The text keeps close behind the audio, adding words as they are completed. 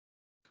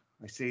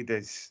I say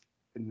this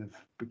in the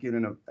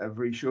beginning of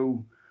every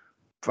show.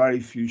 Very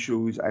few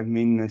shows I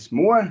mean this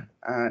more,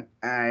 and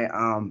I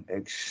am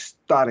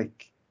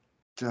ecstatic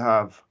to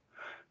have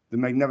the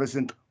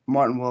magnificent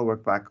Martin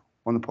Walwork back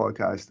on the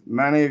podcast.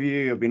 Many of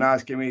you have been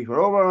asking me for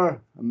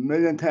over a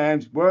million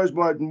times, where's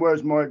Martin?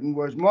 Where's Martin?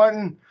 Where's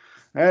Martin?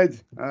 Ed,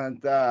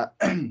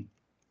 and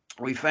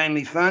we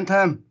finally found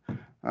him.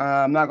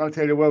 I'm not going to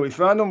tell you where we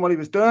found him, what he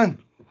was doing,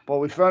 but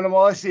we found him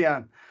all I see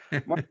him.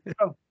 Martin,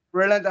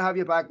 brilliant to have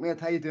you back, mate.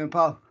 How you doing,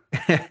 pal?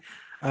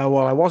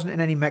 Well, I wasn't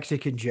in any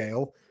Mexican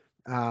jail.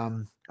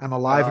 I'm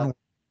alive and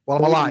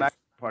well, I'm alive.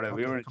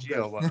 We were in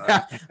jail.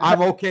 But,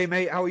 I'm okay,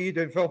 mate. How are you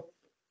doing, Phil?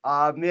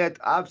 Mate,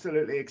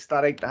 absolutely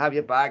ecstatic to have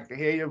you back, to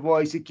hear your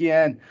voice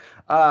again.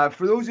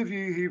 For those of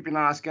you who've been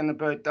asking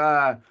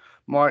about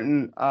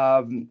Martin,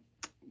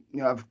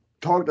 I've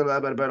talked a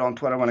little bit about it on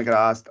Twitter when I get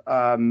asked.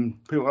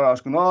 People are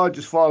asking, "Oh,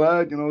 just fall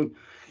out," Me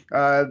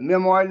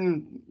and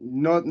Martin,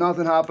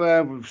 nothing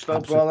happened. We're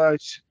still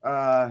brothers.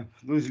 For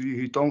those of you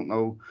who don't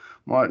know,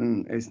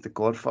 Martin is the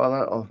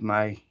godfather of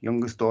my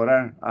youngest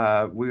daughter.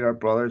 We are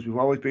brothers. We've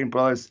always been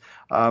brothers.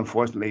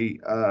 Unfortunately,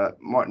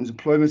 Martin's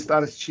employment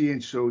status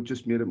changed, so it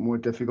just made it more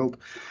difficult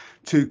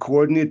to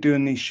coordinate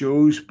doing these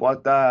shows.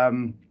 But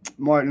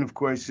Martin, of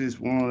course, is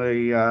one of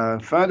the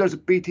founders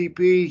of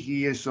BTP.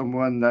 He is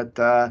someone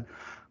that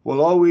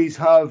will always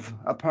have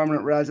a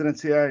permanent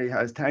residence here. He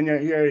has tenure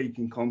here. He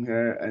can come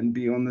here and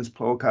be on this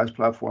podcast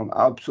platform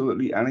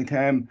absolutely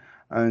anytime.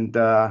 And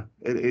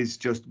it is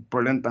just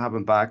brilliant to have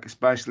him back,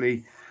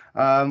 especially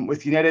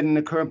with United in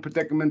the current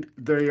predicament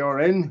they are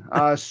in.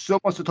 So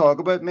much to talk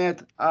about,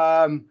 mate.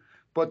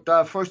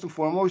 But first and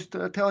foremost,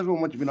 tell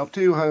everyone what you've been up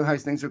to, how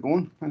things are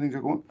going. How things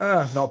are going.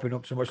 Not been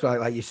up so much,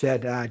 like you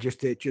said.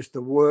 Just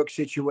the work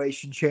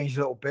situation changed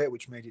a little bit,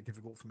 which made it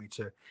difficult for me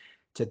to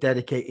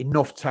dedicate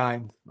enough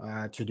time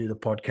to do the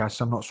podcast.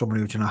 I'm not someone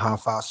who's going to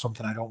half-ass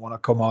something. I don't want to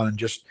come on and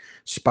just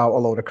spout a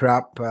load of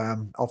crap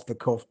off the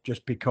cuff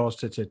just because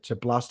to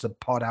blast a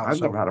pod out.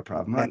 I've never had a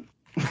problem, man.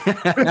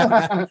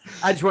 I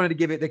just wanted to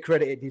give it the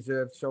credit it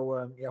deserved.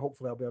 So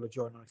hopefully I'll be able to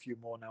join on a few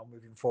more now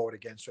moving forward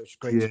again. So it's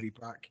great to be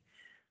back.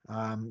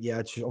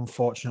 It's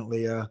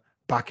unfortunately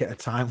back at a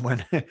time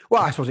when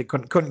I suppose it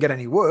couldn't get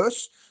any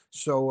worse.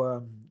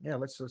 So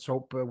let's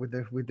hope with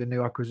the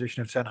new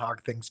acquisition of Ten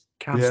Hag things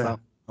can start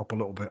up a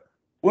little bit.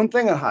 One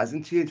thing that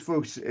hasn't changed,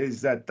 folks,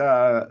 is that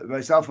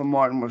myself and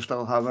Martin were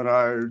still having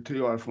our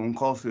 2-hour phone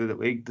calls through the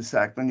week,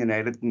 dissecting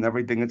United and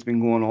everything that's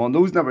been going on.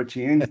 Those never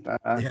changed.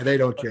 They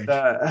don't change.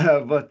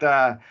 But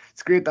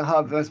it's great to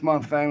have this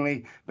man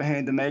finally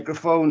behind the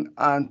microphone.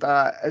 And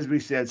as we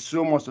said,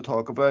 so much to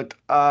talk about.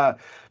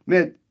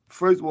 Mate,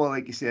 first of all,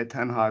 like you said,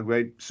 Ten Hag,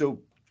 right? So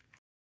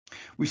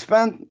we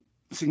spent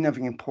a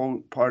significant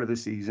part of the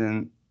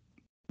season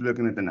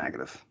looking at the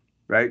negative,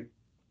 right?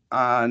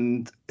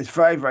 And it's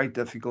very, very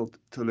difficult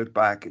to look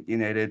back at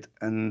United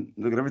and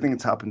look at everything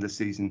that's happened this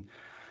season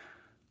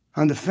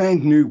and to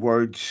find new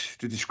words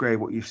to describe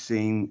what you've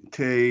seen,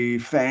 to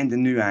find a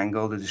new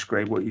angle to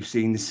describe what you've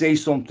seen, to say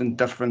something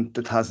different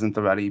that hasn't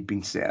already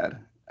been said.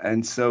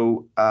 And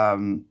so,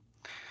 and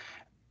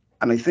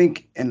I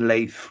think in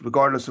life,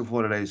 regardless of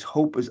what it is,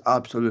 hope is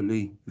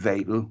absolutely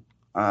vital,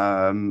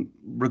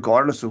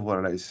 regardless of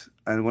what it is.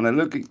 And when I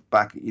look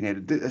back at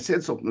United, I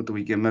said something at the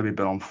weekend, maybe a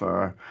bit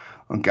unfair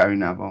on Gary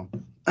Neville,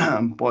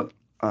 but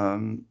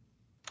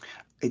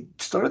it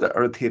started to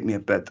irritate me a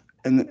bit.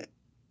 And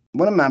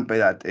what I meant by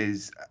that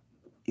is,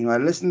 I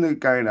listened to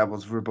Gary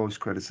Neville's verbose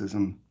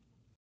criticism,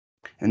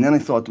 and then I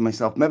thought to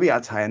myself, maybe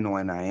that's how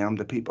annoying I am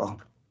to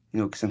people,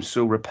 because I'm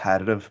so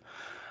repetitive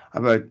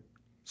about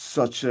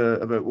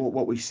about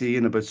what we see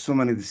and about so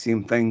many of the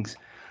same things.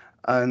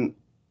 And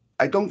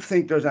I don't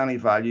think there's any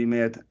value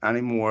made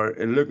anymore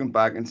in looking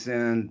back and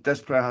saying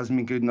this player hasn't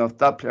been good enough,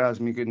 that player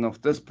hasn't been good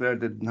enough, this player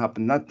didn't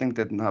happen, that thing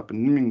didn't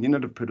happen. I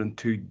mean, to put in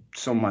 2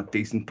 somewhat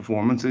decent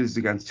performances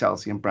against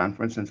Chelsea and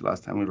Brentford since the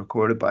last time we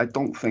recorded, but I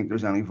don't think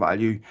there's any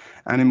value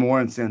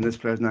anymore in saying this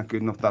player's not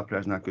good enough, that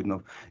player's not good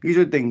enough. These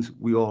are things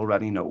we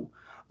already know.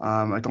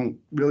 I don't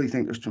really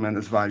think there's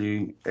tremendous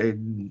value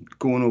in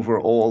going over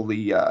all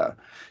the,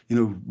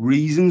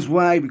 reasons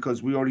why,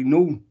 because we already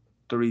know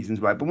the reasons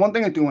why. But one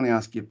thing I do want to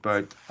ask you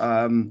about,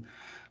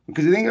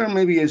 because I think there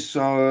maybe is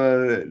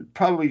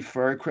probably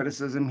fair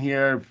criticism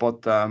here,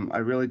 but I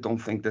really don't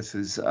think this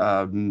is,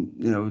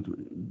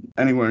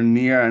 anywhere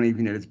near any of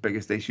United's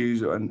biggest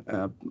issues.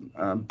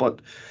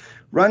 But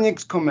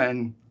Rangnick's come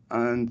in,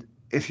 and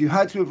if you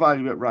had to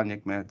evaluate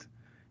Rangnick, mate,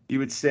 you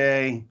would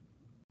say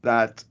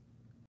that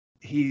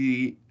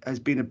he has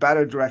been a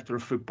better director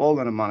of football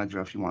than a manager,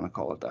 if you want to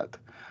call it that.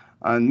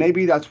 And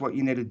maybe that's what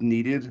United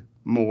needed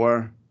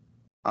more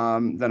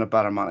than a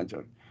better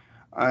manager.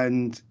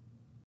 And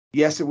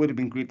yes, it would have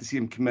been great to see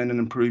him come in and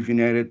improve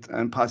United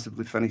and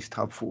possibly finish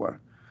top 4.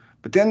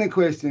 But then the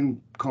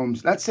question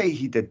comes, let's say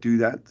he did do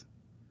that.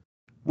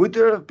 Would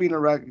there have been a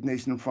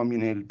recognition from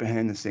United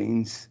behind the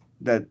scenes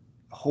that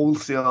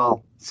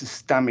wholesale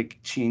systemic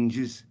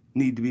changes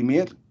need to be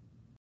made?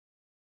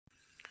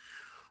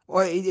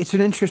 Well, it's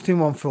an interesting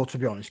one, Phil, to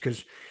be honest,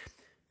 because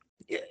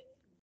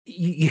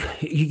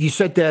you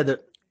said there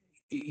that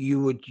you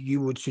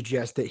would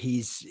suggest that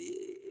he's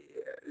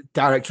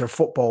director of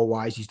football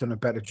wise, he's done a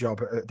better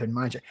job than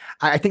manager.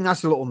 I think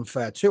that's a little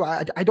unfair too.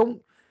 I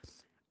don't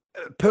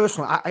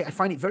personally. I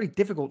find it very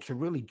difficult to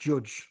really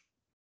judge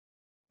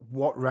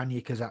what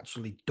Ranić has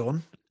actually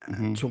done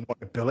to what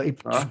ability.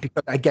 Just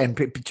because, again,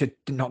 to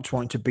not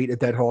wanting to beat a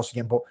dead horse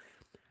again, but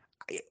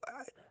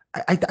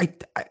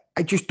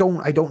I just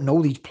don't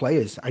know these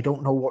players. I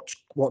don't know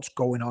what's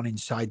going on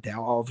inside there.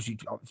 Obviously,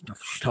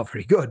 it's not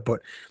very good,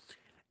 but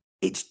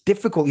it's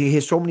difficult. You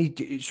hear so many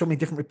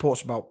different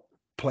reports about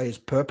players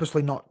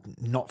purposely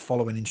not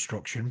following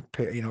instruction.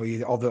 You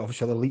know,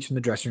 obviously the leaks in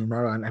the dressing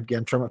room. And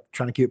again, trying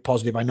to keep it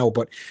positive. I know,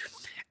 but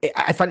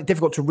I find it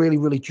difficult to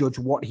really judge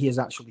what he has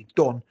actually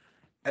done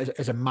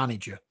as a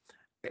manager.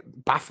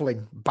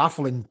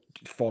 Baffling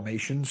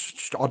formations,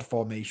 just odd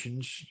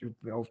formations. You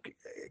know,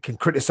 can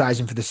criticize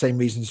him for the same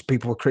reasons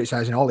people were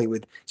criticizing Ollie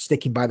with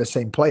sticking by the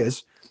same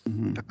players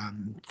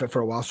for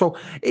a while. So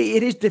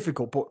it is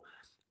difficult. But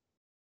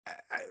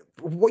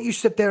what you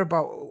said there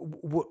about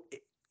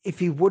if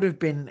he would have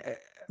been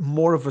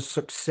more of a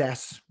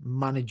success,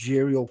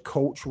 managerial,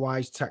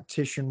 coach-wise,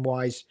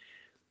 tactician-wise,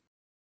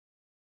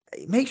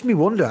 it makes me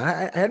wonder.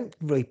 I hadn't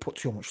really put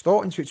too much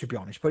thought into it, to be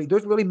honest, but it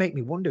does really make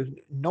me wonder,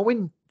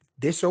 knowing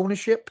this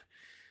ownership,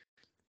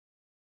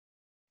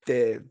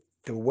 the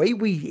way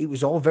it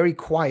was all very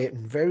quiet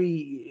and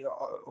very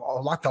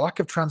the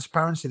lack of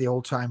transparency the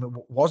whole time.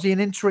 Was he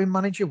an interim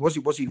manager? Was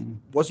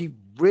he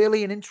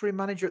really an interim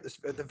manager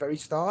at the very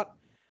start?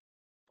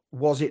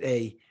 Was it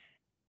a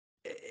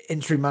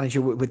interim manager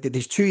with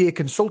this 2-year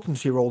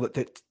consultancy role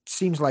that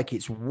seems like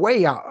it's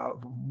way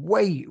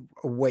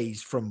away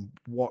from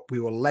what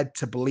we were led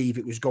to believe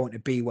it was going to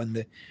be when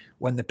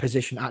the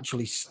position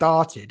actually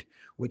started,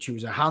 which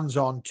was a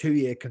hands-on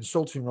 2-year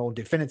consulting role,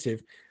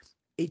 definitive.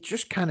 It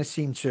just kind of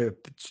seemed to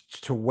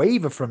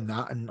waver from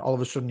that, and all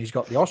of a sudden he's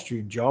got the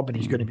Austrian job and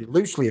he's going to be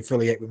loosely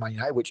affiliated with Man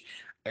United, which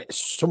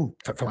for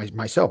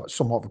myself, it's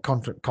somewhat of a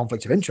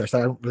conflict of interest.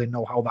 I don't really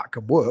know how that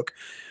can work,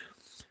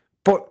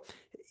 but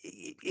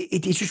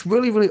it's just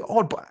really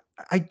odd. But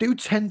I do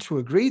tend to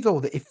agree, though,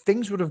 that if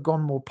things would have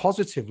gone more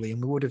positively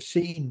and we would have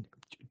seen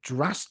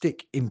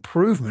drastic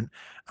improvement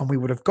and we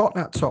would have got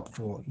that top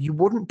 4, you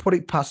wouldn't put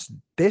it past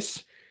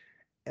this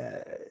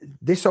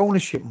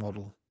ownership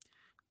model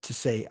to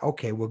say,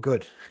 okay, we're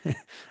good,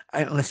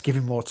 and let's give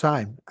him more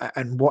time.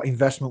 And what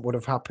investment would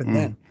have happened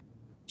then?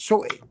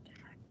 So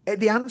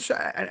the answer,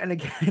 and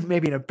again,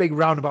 maybe in a big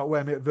roundabout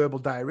way, verbal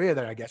diarrhea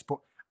there, I guess, but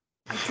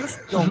I just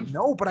don't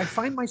know. But I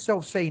find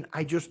myself saying,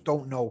 I just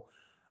don't know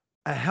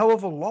a hell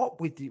of a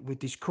lot with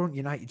this current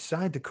United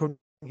side, the current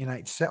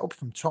United setup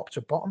from top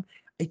to bottom.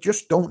 I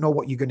just don't know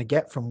what you're going to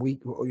get from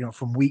week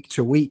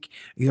to week.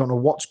 You don't know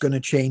what's going to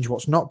change,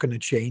 what's not going to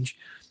change.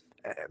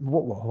 I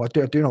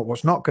do know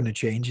what's not going to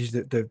change is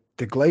that the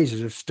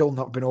Glazers have still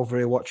not been over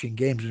here watching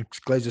games, and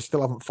Glazers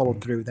still haven't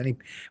followed through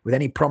with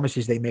any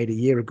promises they made a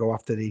year ago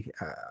after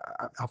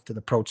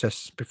the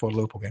protests before the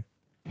Liverpool game.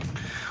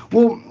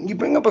 Well, you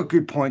bring up a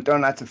good point there,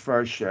 and that's a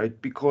fair shout,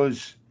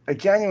 because I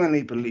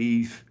genuinely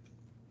believe.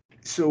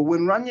 So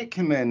when Ranić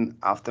came in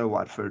after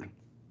Watford,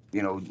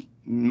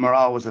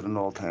 morale was at an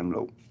all-time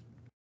low,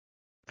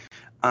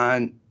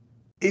 and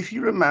if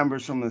you remember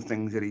some of the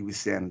things that he was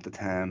saying at the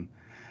time,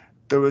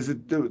 there was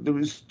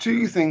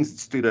 2 things that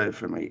stood out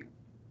for me.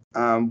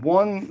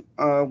 One,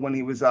 when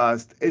he was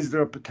asked, "Is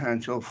there a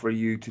potential for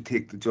you to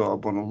take the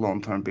job on a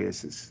long-term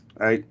basis?"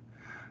 Right,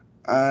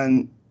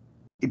 and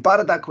he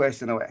batted that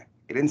question away.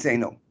 He didn't say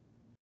no.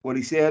 What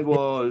he said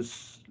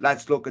was,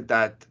 "Let's look at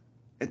that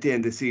at the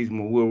end of the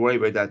season. We'll worry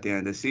about that at the end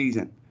of the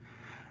season."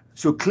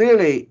 So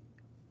clearly,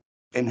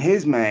 in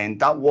his mind,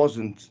 that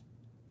wasn't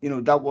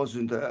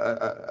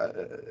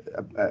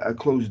a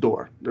closed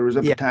door. There was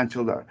a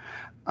potential there.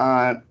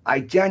 And I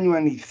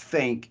genuinely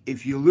think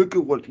if you look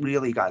at what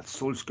really got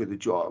Solskjaer the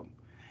job,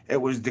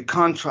 it was the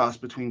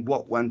contrast between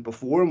what went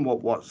before and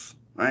what was,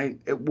 right?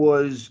 It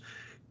was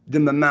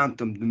the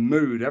momentum, the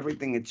mood,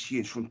 everything had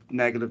changed from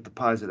negative to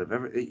positive.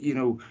 And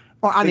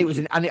it was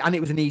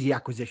an easy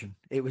acquisition.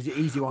 It was an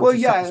easy one to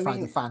satisfy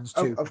the fans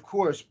too. Of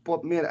course,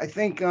 but mate, I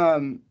think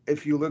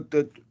if you looked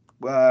at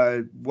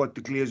what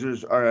the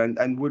Glazers are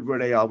and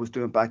Woodward AL was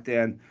doing back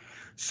then,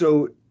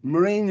 so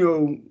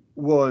Mourinho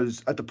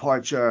was a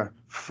departure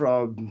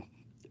from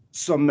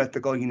some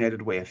mythical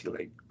United way, if you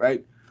like,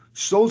 right?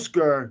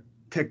 Solskjaer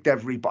ticked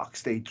every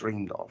box they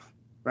dreamed of,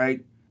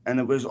 right? And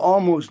it was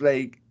almost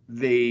like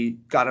they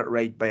got it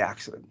right by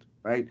accident,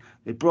 right?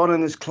 They brought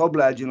in this club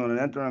legend on an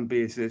interim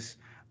basis.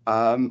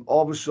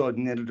 All of a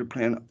sudden, they're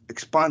playing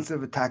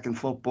expansive attacking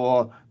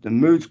football. The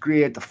mood's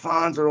great. The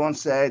fans are on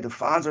side. The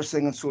fans are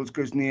singing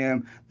Solskjaer's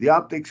name. The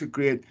optics are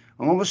great.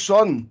 And all of a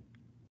sudden,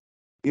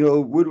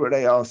 Woodward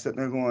AL sitting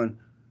there going,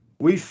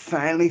 we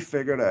finally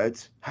figured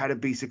out how to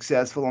be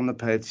successful on the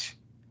pitch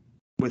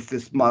with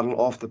this model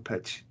off the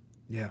pitch.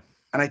 Yeah.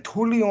 And I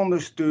totally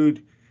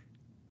understood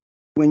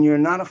when you're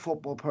not a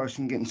football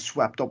person getting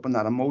swept up in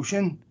that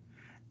emotion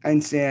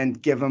and saying,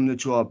 give him the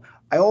job.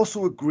 I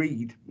also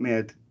agreed,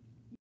 mate,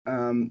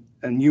 and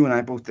you and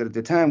I both did at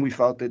the time, we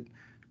felt that,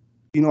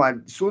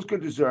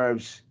 Solskjaer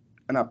deserves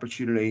an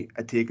opportunity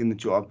at taking the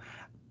job.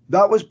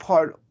 That was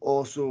part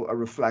also a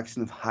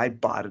reflection of how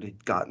bad it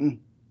had gotten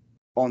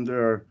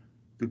under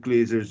the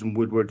Glazers and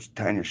Woodward's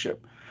tenureship,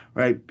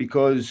 right?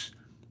 Because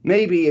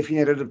maybe if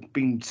United had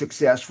been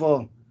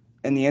successful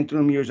in the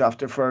interim years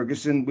after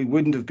Ferguson, we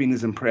wouldn't have been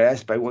as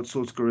impressed by what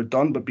Solskjaer had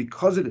done. But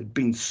because it had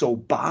been so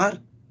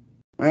bad,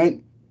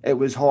 right, it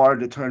was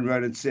hard to turn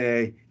around and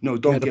say, no,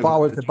 don't give him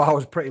the bar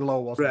was pretty low,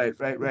 wasn't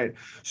it? Right.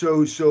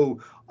 So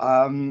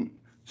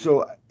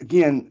so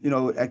again,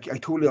 I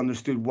totally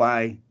understood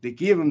why they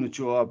gave him the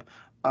job.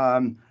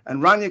 And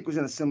Ranić was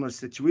in a similar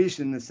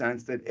situation in the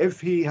sense that if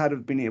he had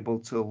have been able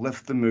to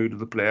lift the mood of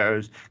the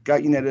players,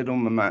 got United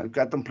on the mat,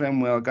 got them playing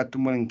well, got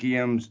them winning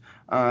games,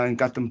 and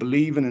got them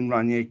believing in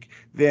Ranić,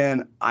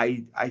 then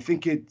I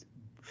think it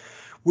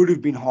would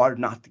have been hard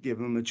not to give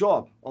him a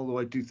job. Although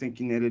I do think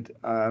United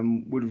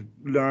would have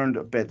learned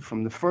a bit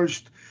from the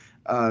first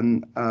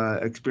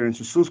experience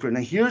with Solskjaer.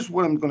 Now, here's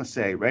what I'm going to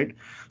say, right?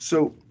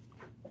 So,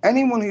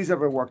 anyone who's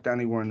ever worked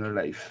anywhere in their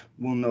life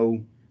will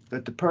know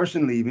that the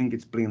person leaving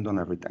gets blamed on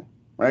everything,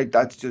 right?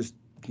 That's just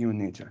human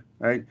nature,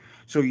 right?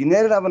 So,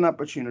 United have an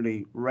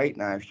opportunity right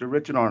now, if you're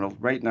Richard Arnold,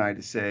 right now,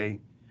 to say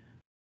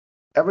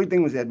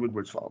everything was Ed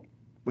Woodward's fault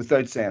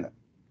without saying it,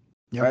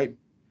 right?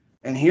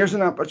 And here's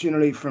an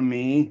opportunity for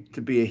me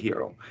to be a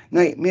hero.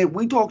 Now, mate,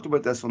 we talked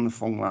about this on the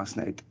phone last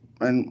night,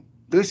 and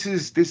this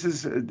is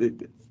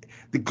the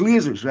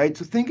Glazers, right?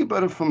 So think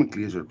about it from a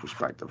Glazer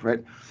perspective,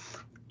 right?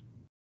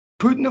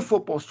 Putting a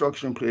football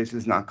structure in place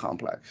is not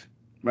complex,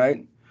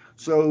 right?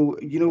 So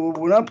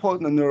we're not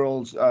putting a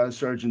neural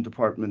surgeon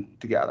department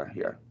together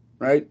here,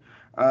 right?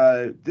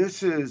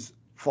 This is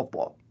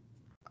football,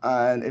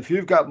 and if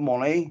you've got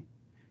money,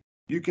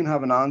 you can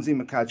have an Anzi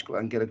McCatchkill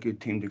and get a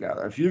good team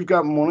together. If you've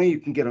got money, you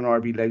can get an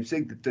RB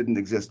Leipzig that didn't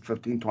exist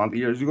 15, 20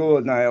 years ago,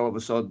 and now all of a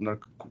sudden are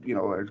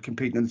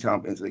competing in the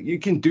Champions League. You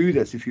can do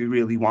this if you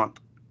really want,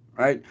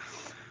 right?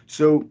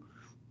 So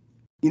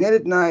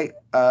United now,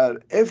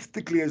 if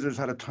the Glazers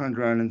had turned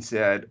around and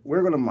said,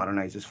 we're going to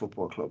modernize this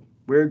football club,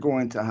 we're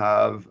going to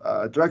have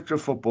a director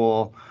of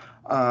football,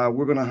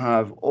 we're going to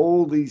have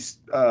all these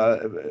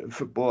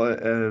football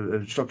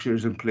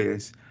structures in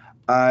place,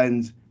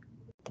 and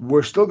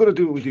we're still going to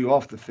do what we do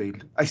off the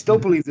field. I still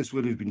believe this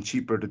would have been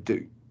cheaper to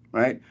do,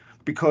 right?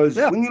 Because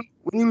when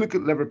you look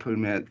at Liverpool,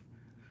 mate,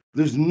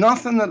 there's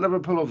nothing that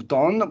Liverpool have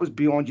done that was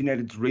beyond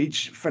United's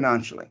reach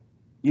financially.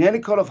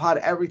 United could have had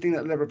everything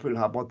that Liverpool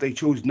had, but they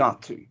chose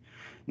not to.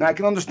 Now, I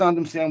can understand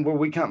them saying, well,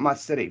 we can't match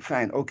City.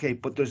 Fine, okay,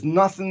 but there's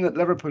nothing that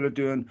Liverpool are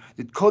doing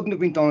that couldn't have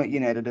been done at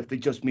United if they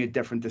just made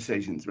different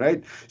decisions,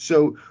 right?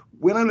 So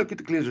when I look at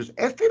the Glazers,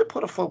 if they'd have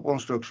put a football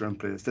structure in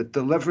place that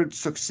delivered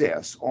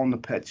success on the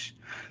pitch,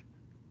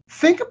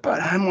 think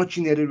about how much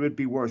United would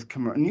be worth.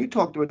 And you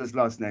talked about this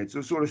last night,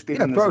 so sort of Yeah, stealing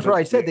but this. that's what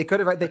I said. They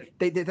could have.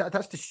 They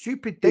that's the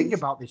stupid thing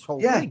about this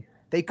whole thing.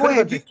 They could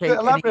have just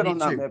elaborate on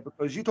that, mate,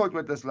 because you talked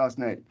about this last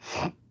night.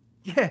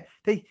 Yeah,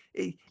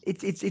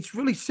 it's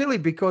really silly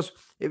because,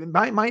 in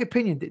my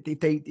opinion, if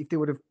they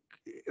would have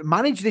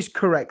managed this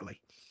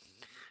correctly,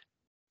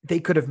 they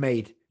could have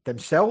made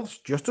themselves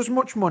just as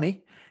much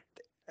money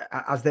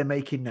as they're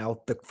making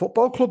now. The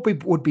football club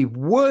would be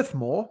worth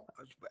more,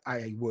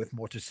 worth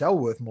more to sell,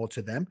 worth more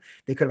to them.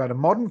 They could have had a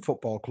modern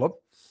football club.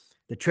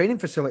 The training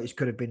facilities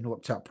could have been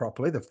looked at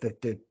properly.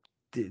 The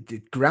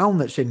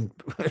ground that's in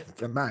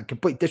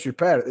complete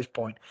disrepair at this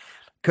point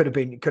could have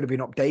been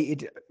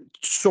updated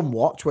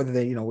somewhat. Whether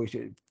they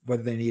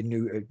need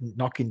new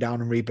knocking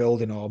down and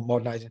rebuilding or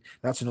modernizing,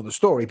 that's another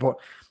story. But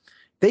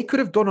they could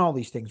have done all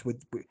these things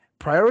with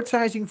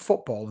prioritizing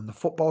football and the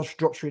football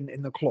structure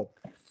in the club,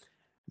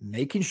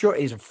 making sure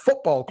it is a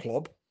football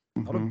club,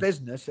 not a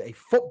business, a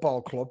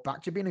football club,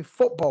 back to being a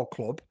football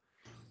club.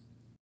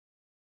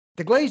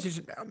 The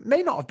Glazers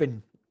may not have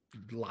been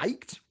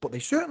liked, but they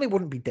certainly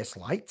wouldn't be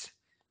disliked.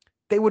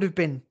 They would have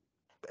been,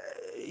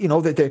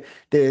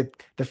 the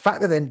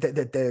fact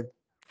that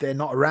they're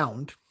not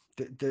around,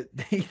 that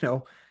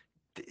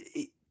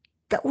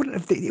wouldn't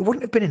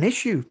have been an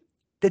issue.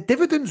 The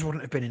dividends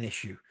wouldn't have been an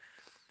issue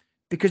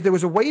because there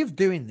was a way of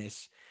doing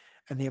this,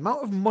 and the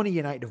amount of money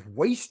United have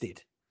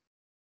wasted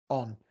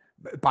on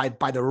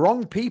by the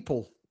wrong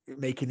people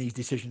making these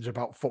decisions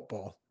about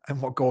football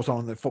and what goes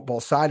on the football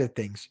side of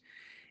things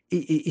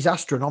is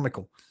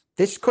astronomical.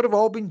 This could have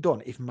all been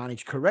done if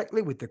managed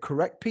correctly with the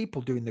correct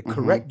people doing the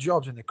correct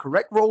jobs and the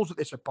correct roles that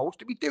they're supposed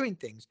to be doing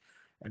things.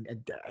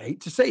 And I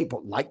hate to say it,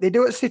 but like they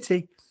do at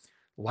City,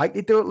 like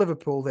they do at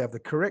Liverpool, they have the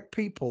correct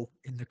people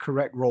in the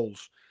correct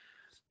roles.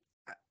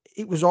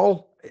 That was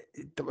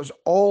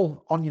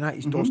all on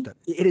United's doorstep.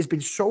 It has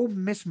been so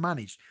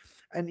mismanaged.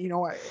 And, the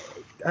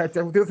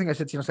other thing I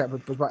said to you was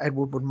about Ed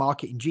Woodward,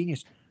 marketing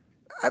genius.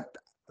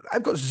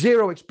 I've got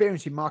zero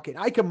experience in marketing.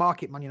 I can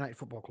market Man United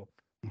Football Club.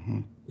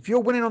 If you're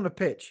winning on the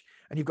pitch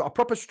and you've got a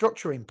proper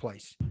structure in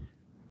place,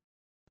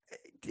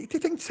 the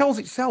thing sells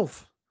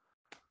itself.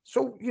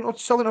 So,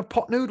 selling a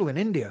pot noodle in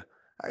India,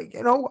 I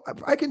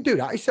can do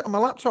that. I sit on my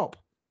laptop.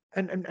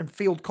 and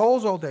field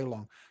calls all day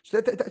long.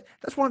 So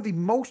that's one of the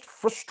most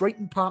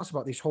frustrating parts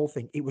about this whole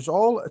thing. It was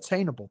all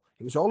attainable.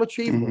 It was all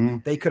achievable. Mm-hmm.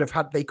 They could have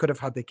had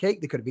the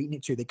cake. They could have eaten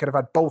it too. They could have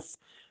had both.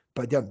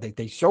 But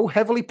they so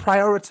heavily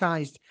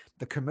prioritized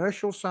the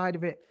commercial side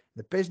of it,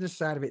 the business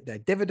side of it, their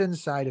dividend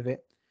side of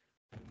it,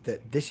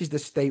 that this is the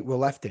state we're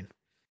left in.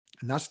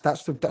 And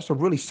that's a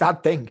really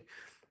sad thing.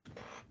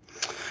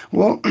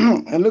 Well,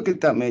 and look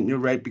at that, man. You're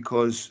right,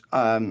 because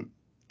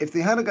if they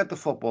hadn't got the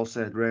football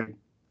said right,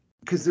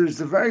 because there's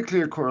a very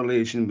clear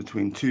correlation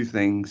between two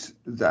things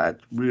that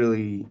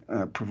really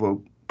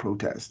provoke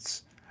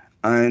protests,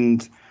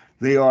 and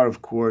they are,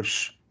 of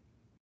course,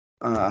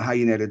 how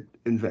United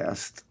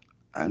invest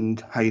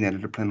and how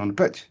United are playing on the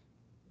pitch.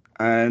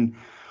 And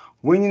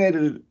when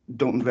United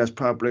don't invest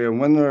properly, or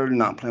when they're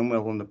not playing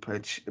well on the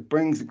pitch, it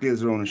brings the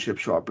Glazer ownership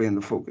sharply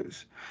into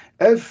focus.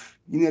 If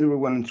United were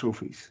winning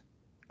trophies,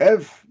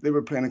 if they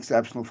were playing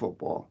exceptional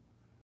football,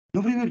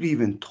 nobody would be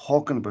even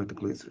talking about the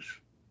Glazers.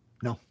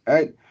 No.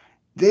 Right?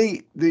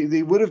 They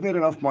would have made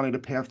enough money to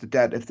pay off the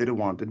debt if they'd have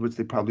wanted, which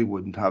they probably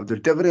wouldn't have. Their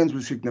dividends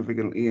would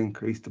significantly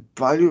increase. The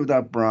value of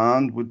that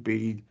brand would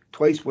be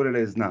twice what it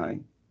is now,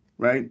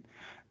 right?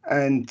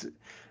 And,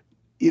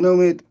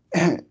 mate,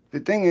 the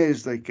thing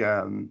is, like,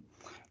 and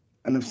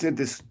I've said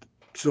this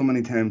so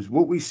many times,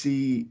 what we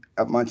see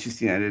at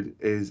Manchester United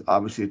is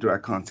obviously a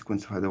direct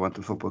consequence of how they want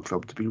the football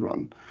club to be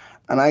run.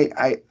 And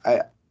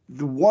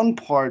the one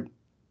part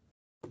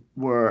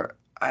where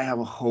I have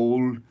a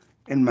hole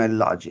in my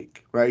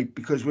logic, right?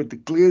 Because with the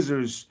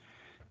Glazers,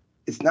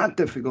 it's not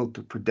difficult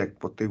to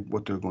predict what they're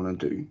going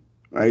to do,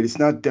 right? It's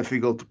not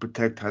difficult to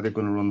predict how they're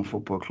going to run the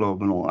football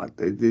club and all that.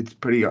 It's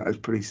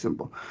pretty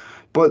simple.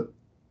 But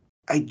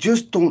I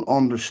just don't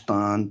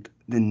understand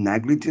the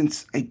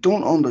negligence. I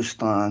don't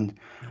understand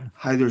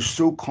how they're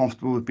so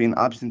comfortable with being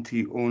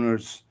absentee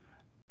owners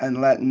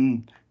and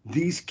letting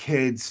these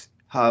kids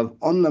have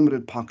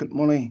unlimited pocket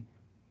money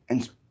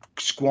and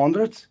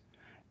squander it.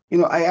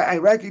 I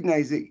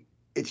recognize that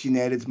it's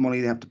United's money,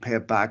 they have to pay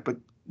it back, but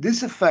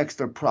this affects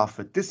their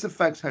profit. This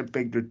affects how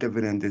big their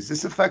dividend is.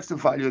 This affects the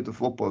value of the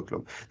football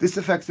club. This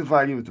affects the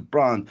value of the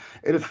brand.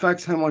 It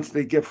affects how much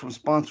they get from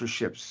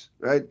sponsorships,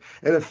 right?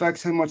 It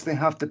affects how much they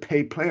have to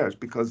pay players,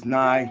 because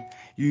now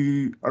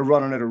you are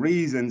running out of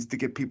reasons to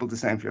get people to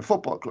sign for your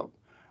football club,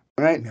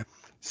 right? Yeah.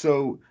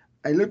 So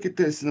I look at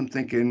this and I'm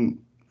thinking,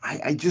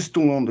 I just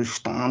don't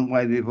understand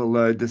why they've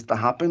allowed this to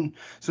happen.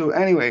 So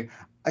anyway,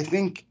 I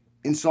think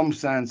in some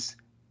sense,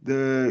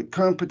 the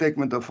current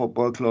predicament of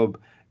football club,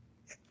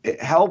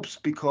 it helps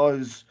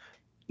because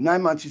now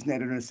Manchester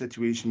United are in a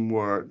situation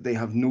where they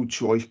have no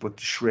choice but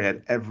to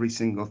shred every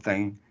single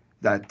thing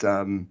that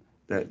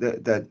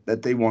that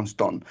they once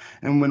done.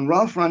 And when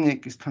Ralf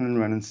Rangnick is turning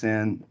around and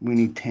saying we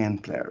need 10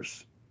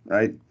 players,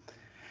 right?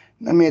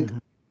 I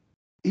mean,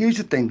 here's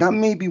the thing. That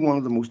may be one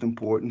of the most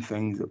important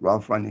things that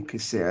Ralf Rangnick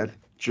has said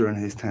during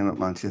his time at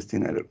Manchester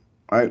United,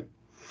 right?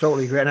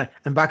 Totally agree.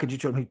 And back at you,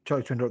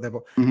 sorry to interrupt there,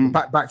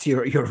 but back to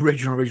your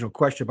original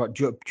question about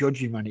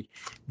judging, Manny.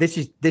 This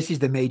is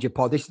the major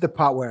part. This is the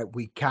part where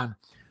we can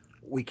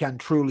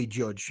truly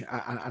judge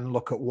and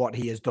look at what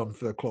he has done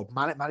for the club.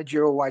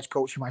 Managerial wise,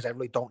 coaching wise, I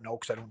really don't know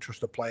because I don't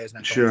trust the players.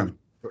 And sure.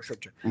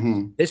 Structure.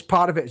 This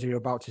part of it, as you're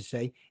about to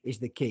say, is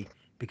the key,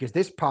 because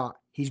this part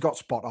he's got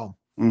spot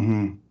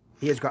on.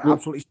 He has got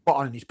absolutely spot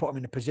on, and he's put him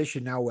in a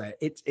position now where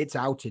it's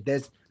outed.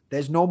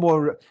 There's no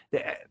more.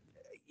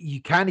 You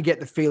kind of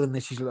get the feeling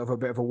this is a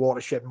bit of a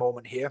watershed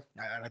moment here.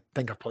 And I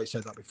think I've probably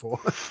said that before.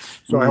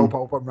 So I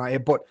hope I'm right here.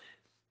 But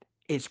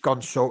it's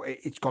gone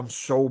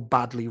so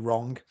badly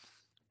wrong.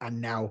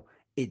 And now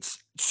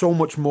it's so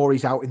much more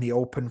is out in the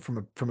open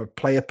from a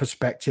player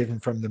perspective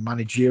and from the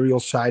managerial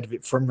side of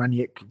it, from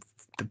Rangnick,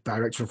 the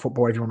director of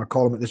football, if you want to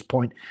call him at this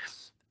point,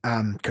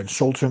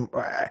 consultant.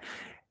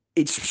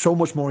 It's so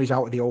much more is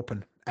out in the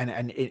open and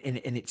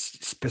in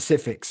its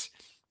specifics.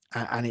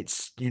 And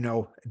it's,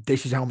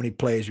 this is how many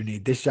players we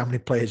need. This is how many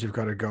players have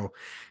got to go.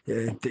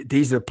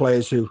 These are the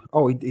players who,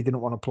 he didn't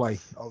want to play.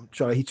 Oh,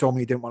 sorry, he told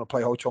me he didn't want to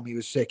play. Oh, he told me he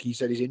was sick. He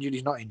said he's injured.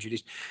 He's not injured.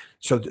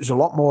 So there's a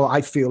lot more, I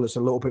feel it's a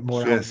little bit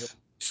more,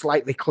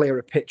 slightly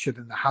clearer picture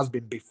than there has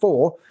been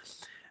before.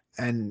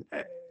 And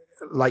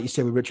like you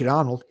said with Richard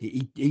Arnold,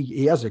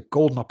 he has a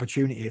golden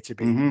opportunity here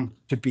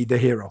to be the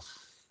hero.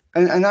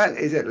 And that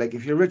is it. Like,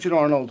 if you're Richard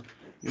Arnold,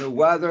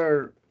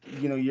 whether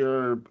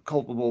you're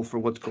culpable for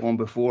what's gone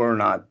before or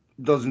not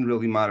doesn't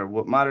really matter.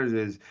 What matters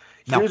is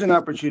here's an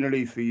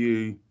opportunity for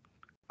you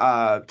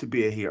to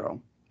be a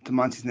hero to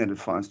Manchester United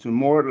fans, to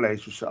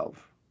immortalize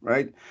yourself,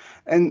 right?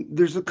 And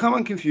there's a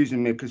common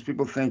confusion made because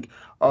people think,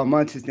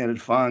 Manchester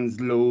United fans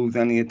loathe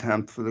any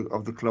attempt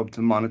of the club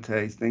to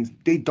monetize things.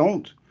 They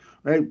don't,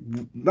 right?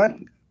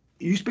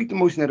 You speak to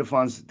most United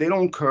fans, they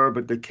don't care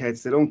about the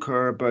kits. They don't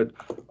care about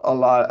a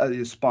lot of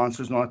the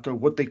sponsors.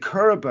 What they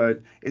care about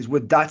is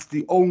that's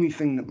the only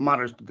thing that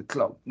matters to the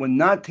club. When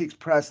that takes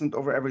precedent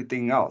over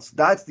everything else,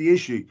 that's the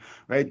issue,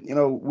 right?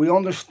 We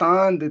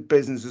understand that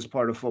business is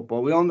part of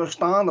football. We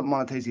understand that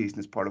monetization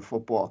is part of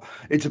football.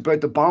 It's about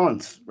the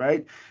balance,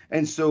 right?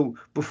 And so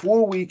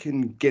before we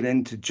can get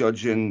into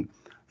judging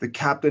the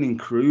captain and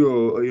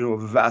crew, or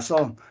of a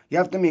vessel, you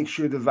have to make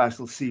sure the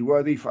vessel's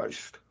seaworthy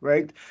first,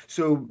 right?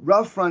 So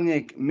Ralph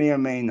Rangnick may or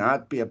may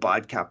not be a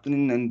bad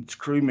captain, and his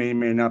crew may or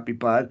may not be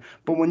bad.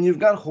 But when you've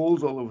got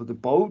holes all over the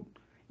boat,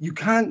 you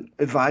can't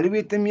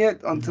evaluate them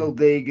yet until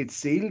they get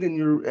sealed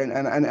and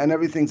and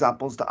everything's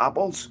apples to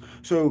apples.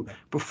 So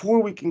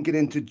before we can get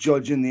into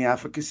judging the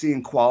efficacy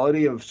and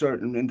quality of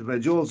certain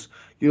individuals,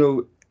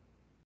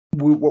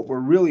 what we're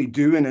really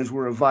doing is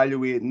we're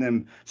evaluating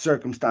them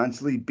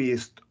circumstantially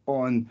based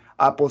on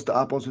apples to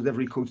apples with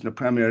every coach in the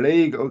Premier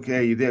League.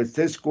 Okay, there's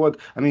this squad.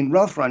 I mean,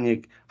 Ralph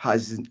Rangnick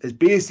is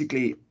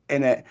basically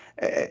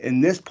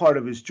in this part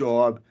of his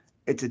job,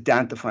 it's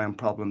identifying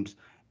problems.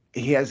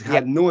 He has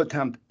had no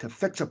attempt to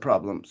fix a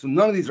problem. So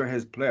none of these are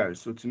his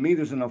players. So to me,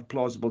 there's enough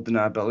plausible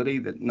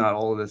deniability that not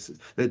all of this,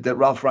 that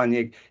Ralph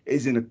Rangnick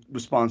isn't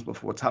responsible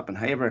for what's happened.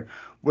 However,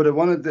 what I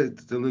wanted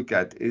to look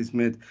at is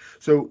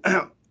so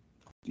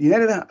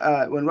United,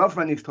 when Ralph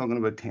Rangnick's talking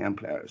about 10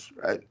 players,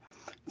 right?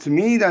 To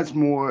me,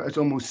 it's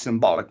almost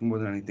symbolic more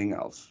than anything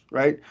else,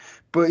 right?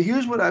 But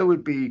here's what I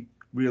would be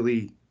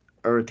really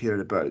irritated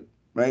about,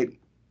 right?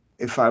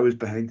 If I was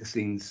behind the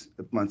scenes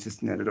at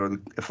Manchester United, or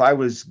if I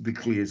was the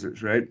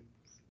Glazers, right?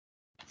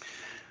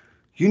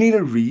 You need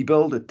a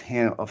rebuild of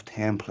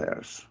 10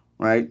 players,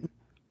 right?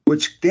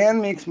 Which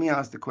then makes me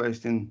ask the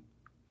question,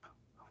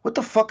 what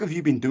the fuck have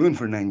you been doing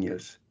for 9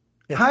 years?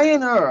 Yeah. How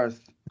on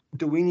earth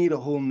do we need a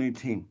whole new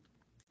team?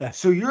 Yeah.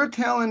 So you're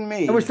telling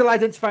me... And we're still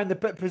identifying the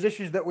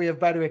positions that we have,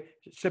 by the way,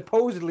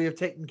 supposedly have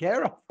taken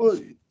care of. Well,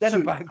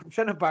 centre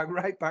back,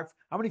 right back.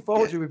 How many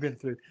forwards have we been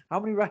through? How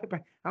many right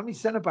back? How many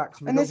centre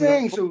backs? And we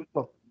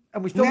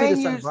still need a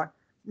centre back.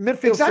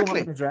 Midfield still not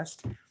been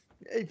addressed.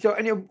 So,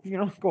 and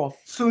go on.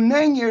 So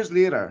 9 years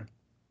later,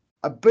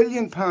 £1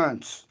 billion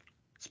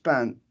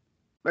spent,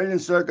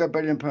 circa £1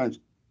 billion,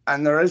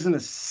 and there isn't a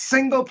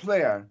single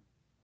player,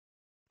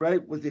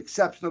 right, with the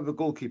exception of the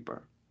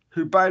goalkeeper,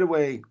 who, by the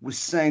way, was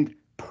signed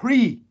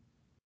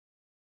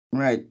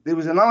right? There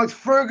was an Alex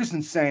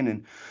Ferguson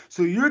signing.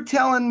 So you're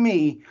telling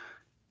me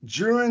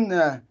during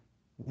the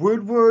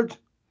Woodward,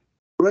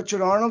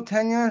 Richard Arnold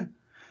tenure,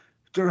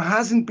 there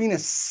hasn't been a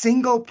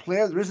single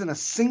player, there isn't a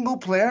single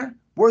player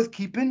worth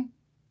keeping?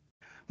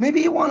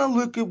 Maybe you want to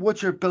look at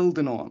what you're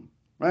building on,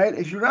 right?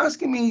 If you're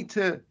asking me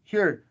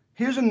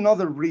here's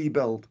another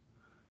rebuild.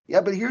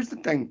 Yeah, but here's the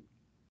thing.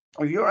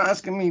 If you're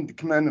asking me to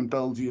come in and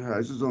build you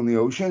houses on the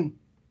ocean,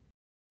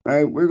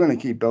 right, we're going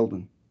to keep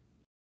building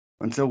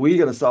until we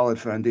get a solid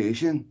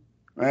foundation,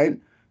 right,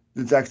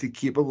 that's actually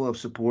capable of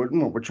supporting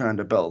what we're trying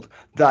to build.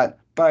 That,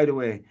 by the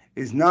way,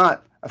 is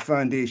not a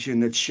foundation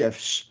that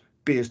shifts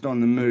based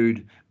on the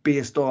mood,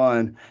 based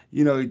on,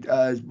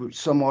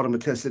 some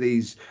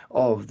automaticities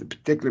of the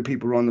particular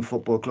people who run the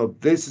football club.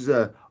 This is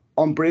a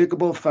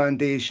unbreakable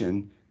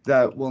foundation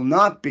that will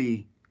not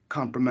be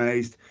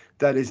compromised,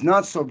 that is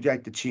not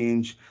subject to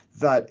change,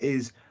 that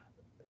is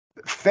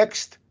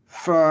fixed,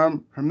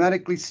 firm,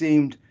 hermetically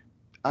seamed,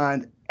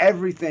 and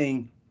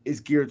everything is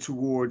geared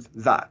towards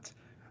that.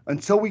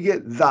 Until we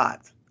get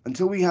that,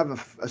 until we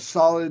have a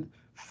solid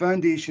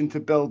foundation to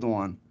build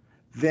on,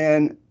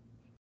 then,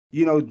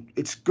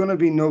 it's going to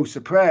be no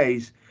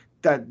surprise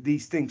that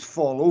these things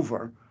fall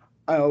over,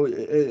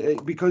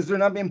 because they're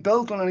not being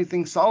built on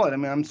anything solid. I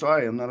mean, I'm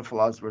sorry, I'm not a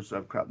philosopher, so I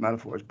have crap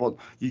metaphors, but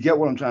you get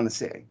what I'm trying to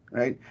say,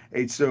 right?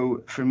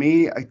 So for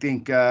me, I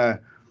think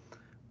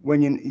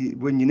when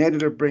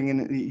United are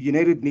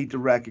United need to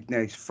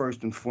recognize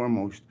first and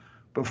foremost,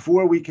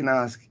 before we can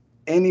ask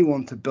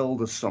anyone to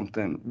build us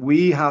something,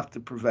 we have to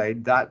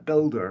provide that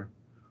builder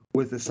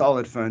with a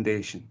solid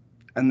foundation,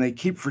 and they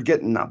keep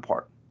forgetting that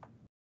part.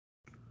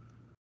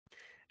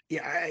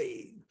 Yeah,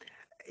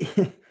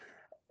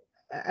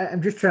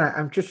 I'm just trying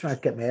to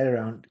get my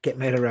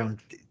head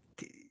around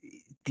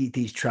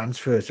these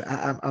transfers.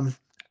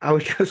 I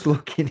was just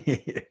looking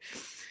here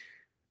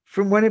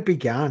from when it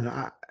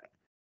began.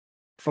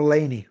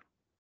 Fellaini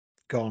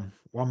gone.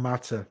 Juan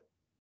Mata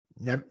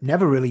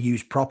never really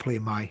used properly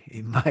in my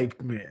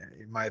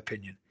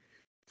opinion.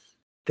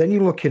 Then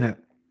you're looking at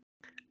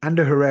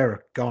Ander Herrera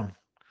gone.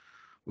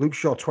 Luke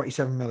Shaw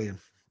 27 million.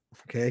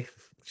 Okay,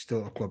 still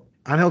at the club.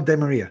 Angel Di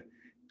Maria,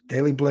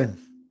 Daley Blind,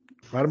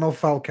 Radamel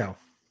Falcao.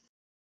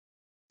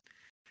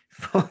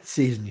 Fourth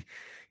season,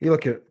 you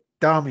look at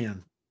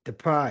Darmian,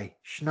 Depay,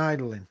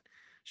 Schneiderlin,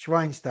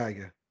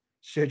 Schweinsteiger,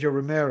 Sergio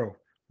Romero,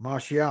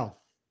 Martial.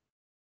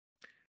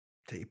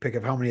 Take your pick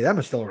of how many of them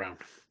are still around.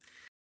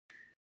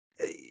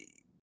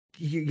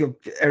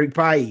 Eric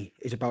Bailly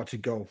is about to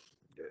go.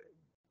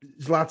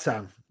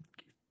 Zlatan,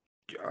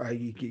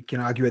 you can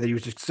argue whether he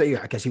was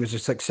I guess he was a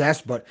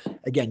success, but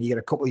again, you get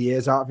a couple of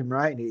years out of him,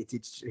 right? And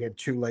it's again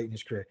too late in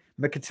his career.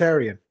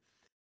 Mkhitaryan,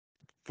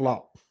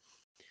 flop.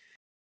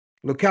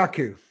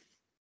 Lukaku,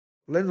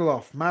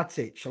 Lindelof,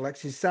 Matic,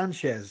 Alexis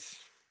Sanchez,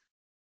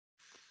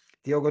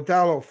 Diogo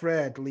Dalot,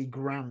 Fred, Lee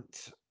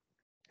Grant,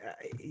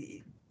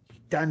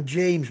 Dan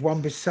James,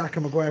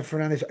 Wan-Bissaka, Maguire,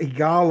 Fernandes,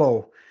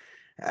 Igalo.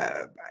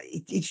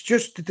 It's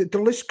just the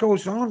list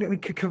goes on. I mean,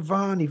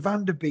 Cavani,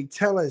 Van der Beek,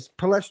 Telles,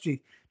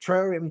 Palestri,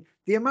 Traore. I mean,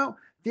 the amount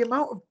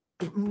of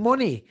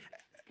money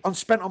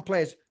spent on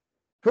players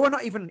who are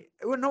not even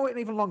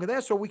longer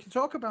there. So we can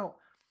talk about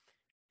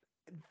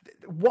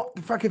what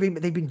the fuck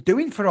they've been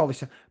doing for all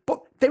this,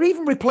 but they're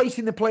even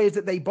replacing the players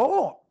that they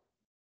bought.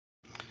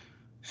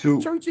 So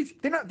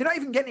they're not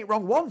even getting it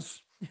wrong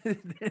once. They're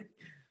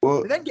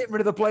then getting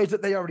rid of the players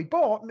that they already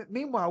bought.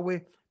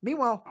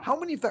 Meanwhile, how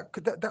many of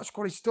that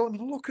squad is still? I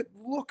mean,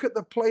 look at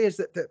the players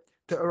that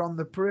are on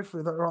the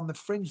periphery, that are on the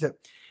fringe, that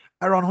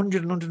are on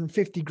 100 and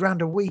 150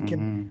 grand a week,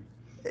 and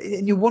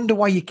you wonder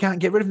why you can't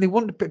get rid of them. They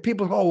wonder,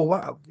 people go, oh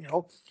wow,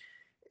 you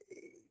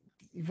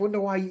wonder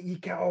why you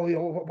can't.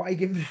 Oh, why you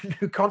give them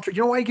new contracts?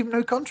 You know why you give them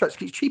new contracts?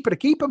 Because it's cheaper to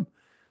keep them.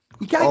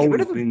 You can't get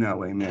rid of them. Always been that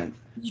way, man.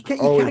 You can't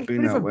get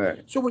rid of them.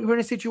 Way. So we're in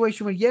a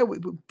situation where,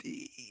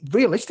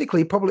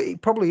 realistically, it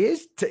probably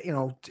is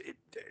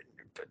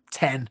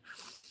 10.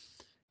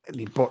 I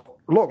mean, but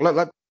look,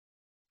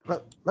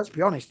 let's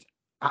be honest.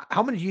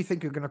 How many do you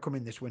think are going to come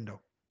in this window,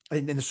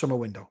 in the summer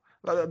window?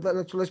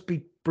 Let's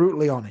be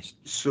brutally honest.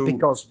 So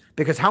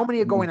because how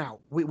many are going out?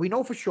 We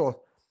know for sure.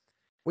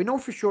 We know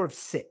for sure of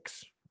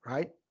 6,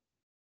 right?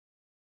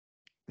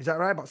 Is that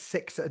right? About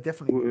 6 that are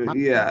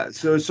definitely. Yeah.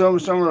 So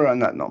somewhere around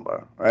that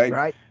number, right?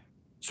 Right.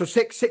 So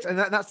 6, and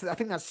I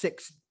think that's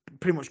 6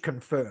 pretty much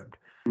confirmed.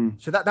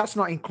 So that's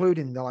not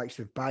including the likes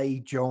of Bailly,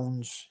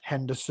 Jones,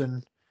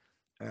 Henderson.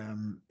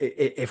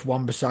 If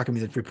Wan-Bissaka, I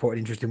mean, they've reported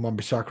interest in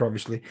Wan-Bissaka,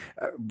 obviously.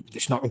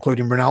 It's not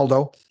including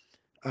Ronaldo.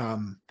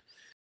 And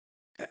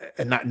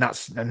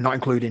that's not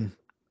including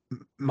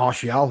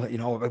Martial.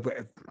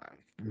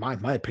 In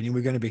my opinion,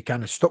 we're going to be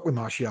kind of stuck with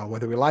Martial,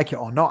 whether we like it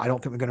or not. I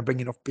don't think we're going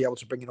to be able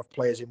to bring enough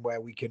players in where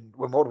we can.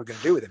 What are we going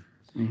to do with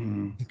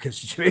him? Because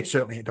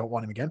certainly don't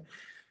want him again.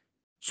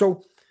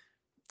 So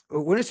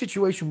we're in a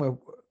situation where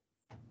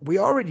we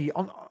already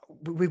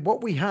with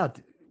what we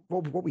had.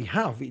 What we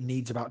have, it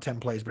needs about 10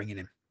 players bringing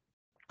in.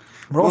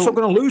 We're also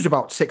going to lose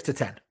about 6 to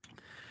 10.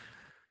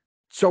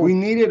 So we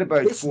needed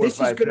about 4 or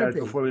 5 players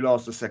before we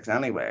lost to 6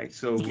 anyway.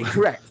 So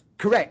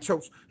correct.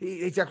 So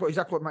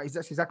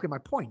that's exactly my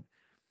point.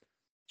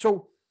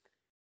 So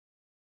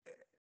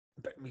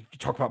we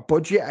talk about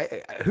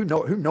budget. Who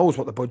knows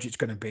what the budget's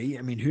going to be?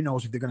 I mean, who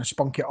knows if they're going to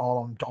spunk it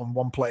all on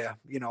one player?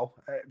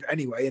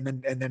 Anyway, and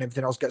then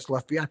everything else gets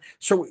left behind.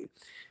 So.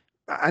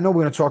 I know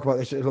we're going to talk about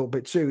this a little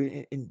bit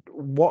too. In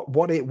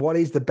what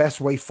is the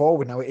best way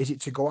forward now? Is it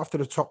to go after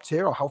the top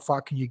tier, or how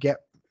far can you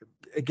get?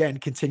 Again,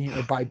 continuing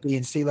to buy B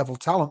and C level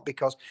talent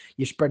because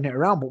you're spreading it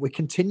around, but we're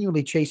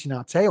continually chasing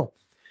our tail.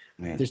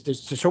 Yeah.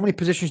 There's so many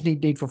positions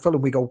need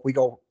fulfilling. We go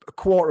a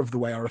quarter of the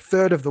way or a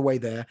third of the way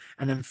there,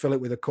 and then fill it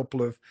with a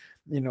couple of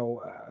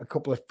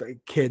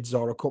kids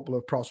or a couple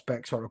of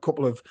prospects or a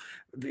couple of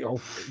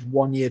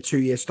 1 year,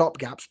 2 year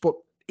stopgaps. But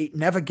it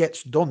never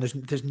gets done.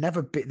 There's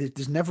never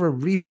a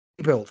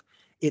rebuild.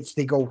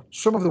 They go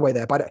some of the way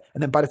there,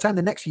 and then by the time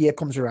the next year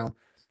comes around,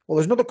 well,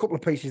 there's another couple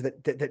of pieces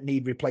that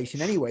need replacing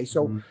anyway.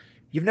 So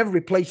you've never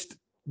replaced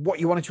what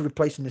you wanted to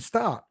replace in the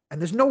start, and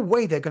there's no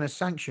way they're going to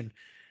sanction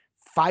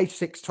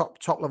 5-6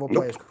 top level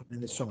players coming in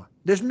this summer.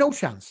 There's no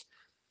chance,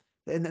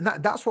 and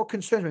that's what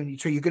concerns me.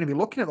 So you're going to be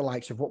looking at the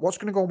likes of what's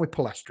going to go on with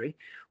Pellistri,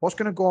 what's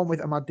going to go on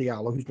with Amad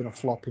Diallo, who's been a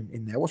flop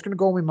in there, what's going to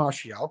go on with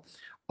Martial.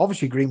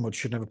 Obviously, Greenwood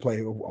should never play.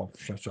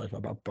 Sorry, I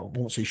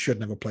won't say should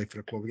never play for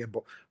the club again,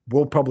 but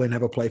will probably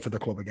never play for the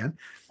club again.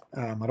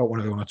 I don't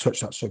want to touch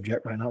that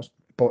subject right now.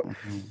 But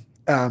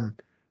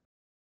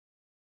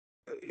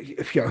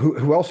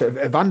who else?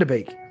 Van der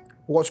Beek.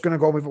 What's going to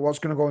go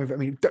with? I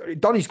mean,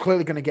 Donny's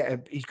clearly going to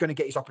get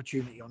his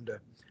opportunity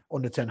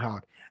under Ten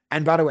Hag.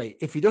 And by the way,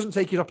 if he doesn't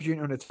take his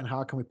opportunity under Ten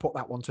Hag, can we put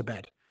that one to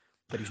bed?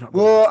 But he's not.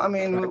 Well, I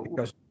mean,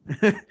 because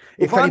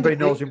if anybody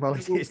knows him well,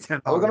 it's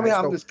Ten Hag. We're going to be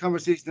having this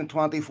conversation in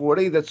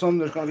 2040 that there's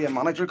going to be a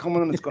manager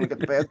coming and it's going to get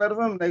the best out of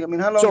him. Like, I mean,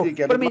 how long do you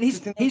get? But I mean, he's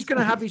going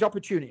to have his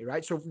opportunity,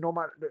 right? So no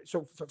matter.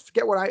 So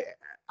forget what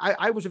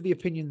I was of the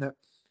opinion that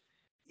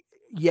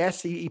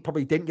yes, he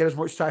probably didn't get as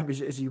much time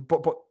as he,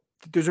 but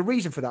there's a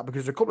reason for that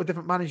because a couple of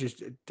different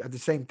managers had the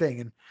same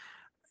thing, and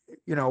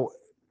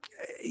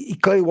he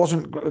clearly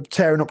wasn't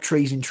tearing up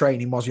trees in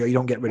training, was he? Or you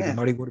don't get rid of him,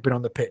 or he would have been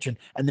on the pitch. And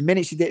the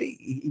minutes he did,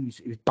 he was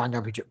bang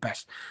average at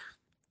best.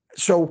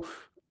 So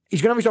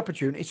he's going to have his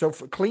opportunity. So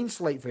for a clean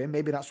slate for him,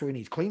 maybe that's what he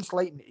needs. Clean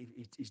slate.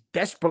 He's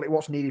desperately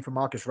what's needed for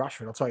Marcus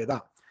Rashford. I'll tell you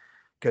that.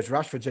 Because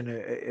Rashford's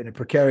in a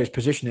precarious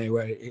position here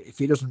where if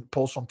he doesn't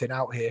pull something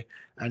out here,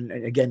 and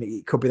again,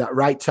 it could be that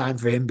right time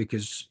for him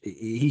because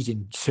he's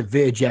in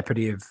severe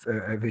jeopardy of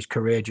his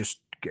career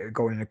just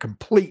going in a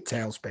complete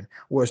tailspin,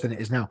 worse than it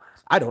is now.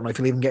 I don't know if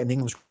he'll even get in the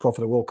England squad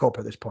for the World Cup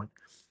at this point.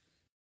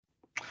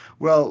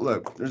 Well,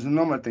 look, there's a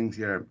number of things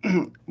here.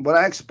 What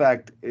I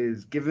expect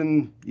is,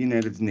 given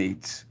United's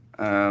needs,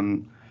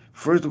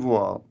 first of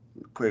all,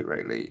 quite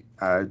rightly,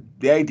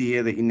 the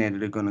idea that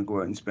United are going to go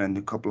out and spend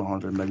a couple of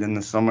 $100 million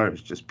this summer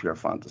is just pure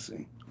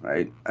fantasy,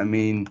 right? I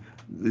mean,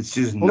 it's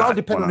just not. Well,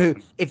 depending on who.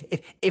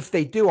 If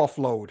they do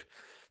offload,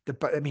 the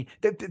problem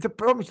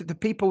is that the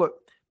people that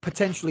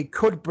potentially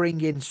could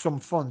bring in some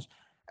funds.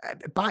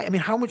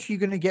 How much are you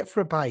going to get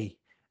for a Bailly?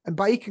 And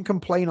Bailly can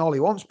complain all he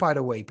wants, by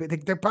the way, but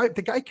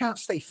the guy can't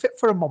stay fit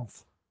for a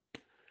month.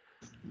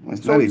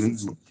 It's So not it's, even.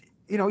 it's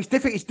you know, it's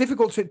difficult. It's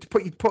difficult to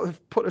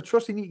put a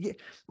trust in you.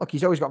 Look,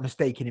 he's always got a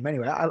mistake in him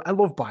anyway. I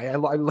love Baye. I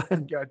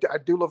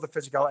do love the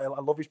physicality.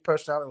 I love his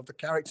personality. I love the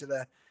character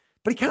there,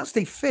 but he can't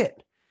stay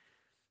fit.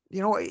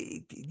 You know,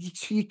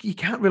 you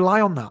can't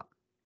rely on that.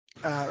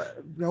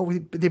 You know,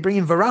 they bring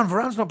in Varane.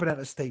 Varane's not been able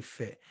to stay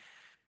fit.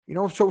 You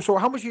know, so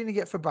how much are you going to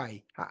get for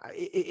Baye?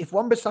 If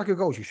Wan-Bissaka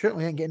goes, you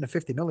certainly ain't getting the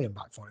 50 million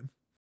back for him.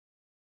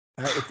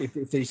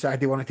 If they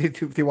decide they want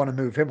to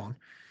move him on,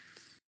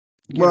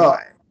 you Well, know,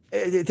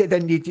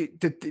 then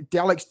the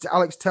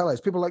Alex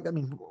Tellers, people like that. I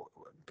mean,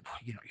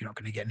 you know, you're not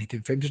going to get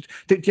anything for him.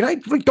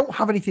 United don't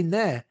have anything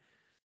there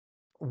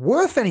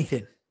worth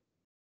anything.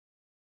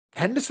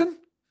 Henderson,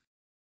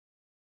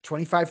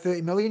 25,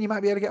 30 million, you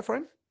might be able to get for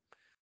him.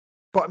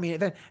 But I mean,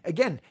 then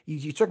again,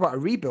 you talk about a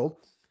rebuild.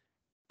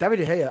 David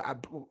De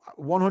Gea,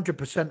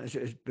 100%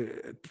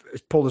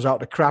 has pulled us out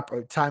the crap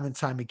time and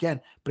time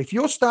again. But if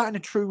you're starting a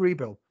true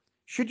rebuild,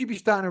 should you be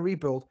starting a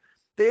rebuild?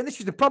 And this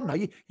is the problem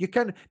now. You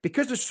can,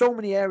 because there's so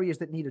many areas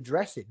that need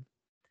addressing.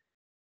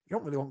 You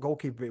don't really want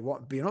goalkeeper to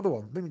be another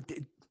one. I mean,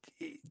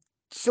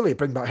 silly to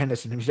bring back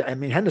Henderson. I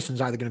mean,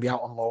 Henderson's either going to be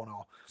out on loan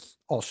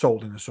or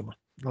sold in the summer.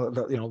 You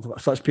know,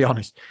 let's be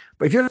honest.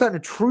 But if you're starting a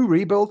true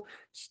rebuild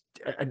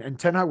and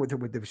Ten Hag with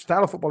the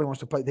style of football he wants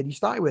to play, then you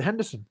start with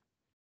Henderson.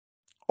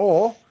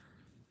 Or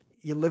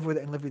you live with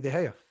it and live with De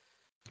Gea,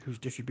 whose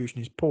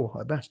distribution is poor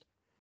at best.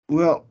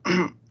 Well,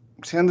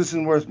 is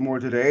Henderson worth more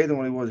today than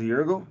what he was a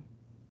year ago?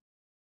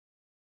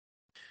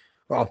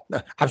 Well,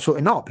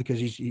 absolutely not, because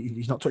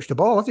he's not touched the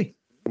ball, has he?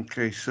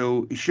 Okay,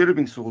 so he should have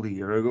been sold a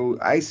year ago.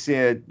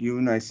 You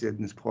and I said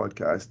in this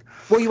podcast.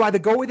 Well, you either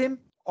go with him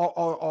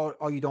or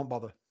you don't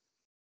bother.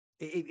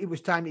 It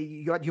was time.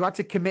 You had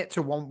to commit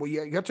to one.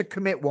 You had to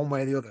commit one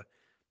way or the other,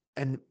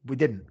 and we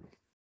didn't.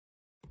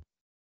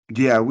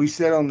 Yeah, we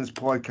said on this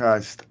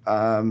podcast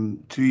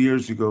 2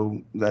 years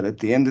ago that at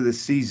the end of the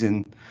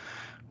season,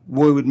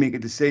 we would make a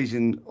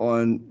decision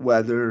on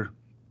whether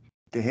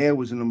De Gea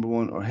was a number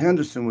one or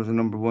Henderson was a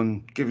number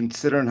one, given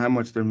considering how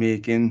much they're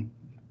making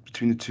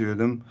between the two of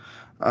them,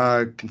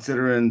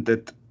 considering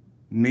that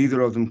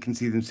neither of them can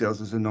see themselves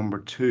as a number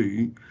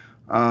two,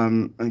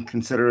 and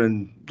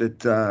considering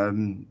that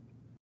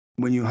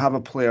when you have a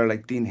player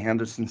like Dean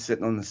Henderson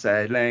sitting on the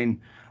sideline,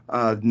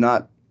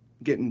 not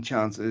getting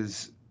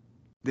chances,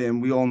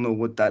 then we all know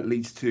what that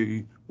leads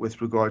to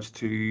with regards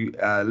to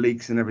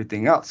leaks and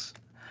everything else.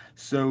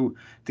 So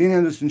Dean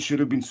Henderson should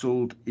have been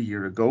sold a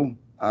year ago,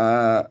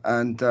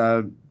 and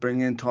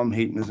bring in Tom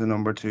Heaton as a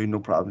number two, no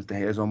problems. De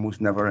Gea is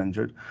almost never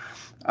injured.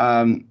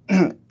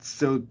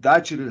 So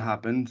that should have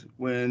happened.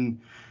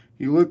 When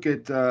you look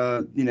at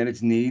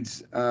United's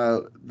needs,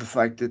 the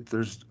fact that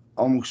there's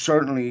almost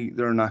certainly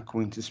they're not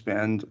going to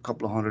spend a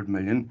couple of $100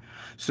 million.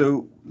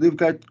 So they've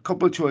got a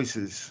couple of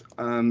choices.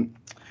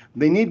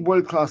 They need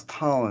world-class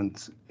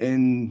talent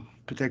in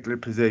particular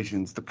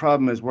positions. The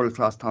problem is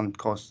world-class talent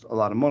costs a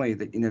lot of money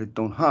that United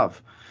don't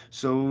have.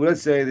 So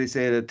let's say they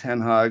say to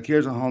Ten Hag,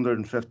 here's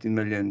 150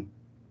 million.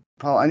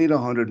 Paul, I need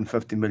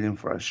 150 million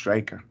for a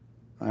striker.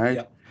 All right.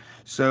 Yeah.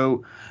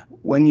 So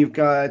when you've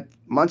got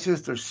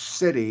Manchester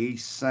City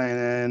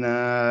signing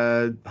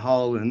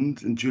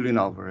Haaland and Julian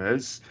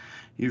Alvarez,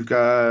 you've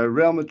got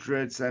Real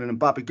Madrid signing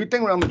Mbappe. Good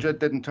thing Real Madrid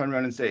didn't turn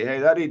around and say, hey,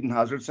 that Eden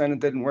Hazard signing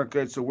didn't work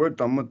out, so we're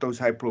done with those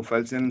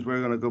high-profile signings. We're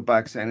going to go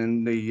back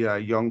signing the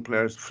young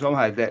players.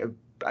 Somehow,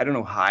 I don't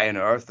know how on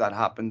earth that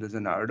happened as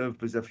a narrative,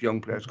 because if young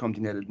players come to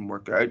United and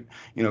work out,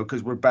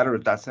 because we're better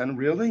at that signing.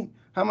 Really?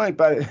 How many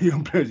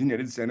young players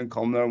United signing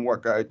come there and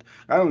work out?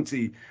 I don't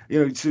see,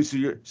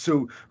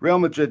 so Real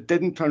Madrid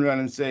didn't turn around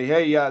and say,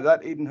 hey, yeah,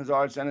 that Eden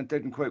Hazard signing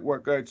didn't quite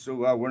work out,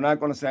 so we're not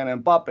going to sign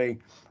Mbappe.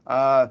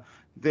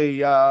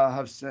 They're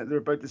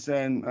about to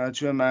sign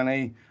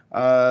Tchouaméni,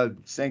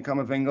 sign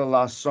Camavinga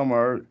last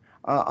summer.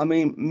 I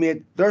mean,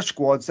 mate, their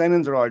squad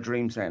signings are our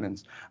dream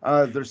signings.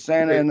 They're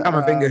signing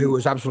Camavinga, who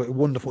was absolutely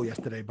wonderful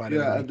yesterday, by the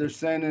way. Yeah, they're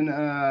signing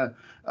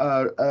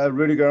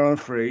Rudiger on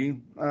free.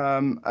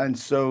 And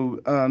so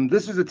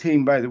this is a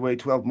team, by the way,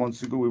 12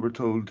 months ago we were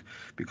told,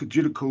 because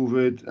due to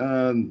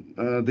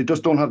COVID, they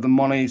just don't have the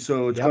money,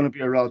 so it's going to be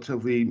a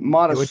relatively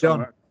modest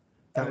summer.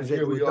 That was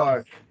Here we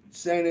are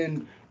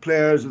signing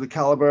players of the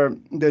caliber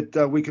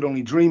that we could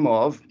only dream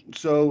of.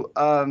 So,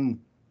 and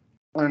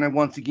I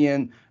once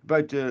again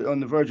on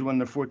the verge of winning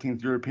their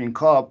 14th European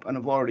Cup, and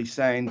have already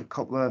signed a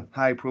couple of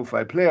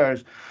high-profile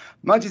players.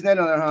 Manchester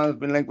United, on the other hand, has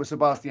been linked with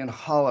Sebastian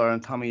Haller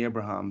and Tammy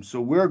Abraham.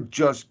 So we're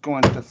just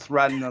going to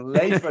threaten the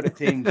life out of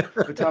teams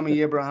with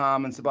Tammy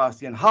Abraham and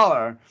Sebastian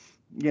Haller.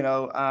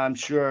 I'm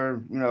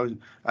sure,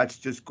 that's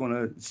just going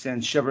to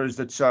send shivers.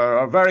 That's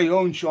our very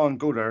own Sean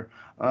Goder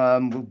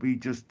will be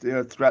just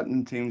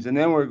threatening teams. And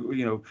then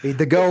feed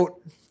the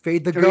goat.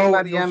 Feed the Karim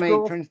goat.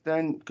 Adeyemi turns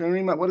down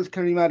what does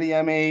Karim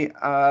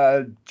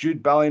Adeyemi,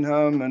 Jude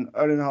Bellingham, and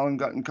Erling Haaland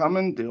got in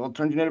common? They all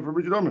turned United for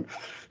Richard Orman.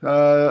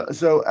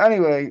 So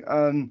anyway,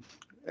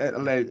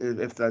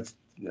 if that's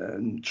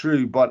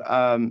true, but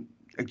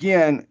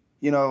again,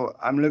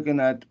 I'm looking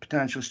at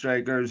potential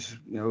strikers.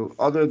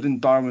 Other than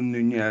Darwin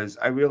Nunez,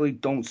 I really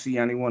don't see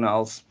anyone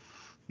else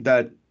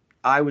that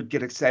I would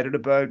get excited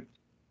about,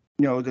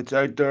 that's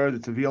out there,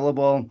 that's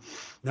available,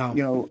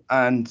 No.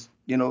 And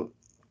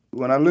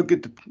when I look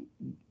at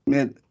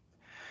man,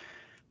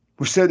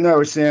 we're sitting there,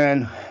 we're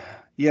saying,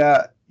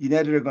 yeah,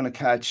 United are going to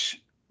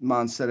catch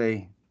Man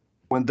City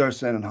when they're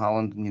signing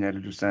Holland and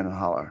United are signing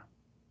Haller.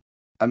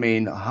 I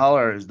mean,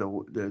 Haller is the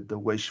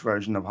wish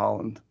version of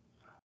Holland.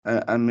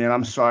 I mean,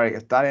 I'm sorry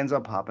if that ends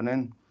up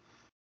happening.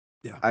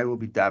 Yeah, I will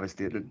be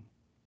devastated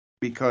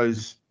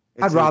because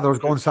I'd rather us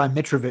go and sign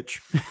Mitrovic.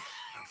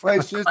 Well,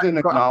 it's just an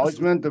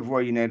acknowledgement of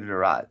where United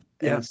are at,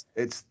 and Yeah.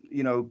 it's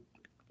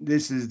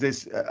this is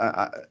this.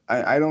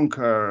 I don't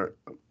care.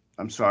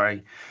 I'm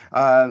sorry,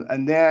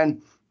 and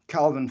then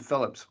Calvin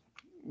Phillips.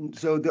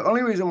 So the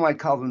only reason why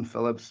Calvin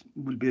Phillips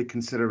would be a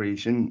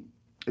consideration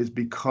is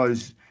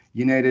because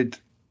United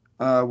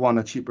want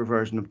a cheaper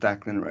version of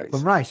Declan Rice.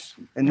 From Rice.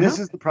 And this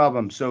is the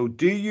problem. So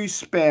do you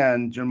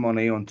spend your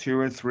money on 2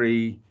 or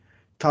 3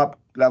 top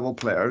level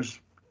players,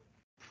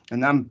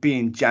 and I'm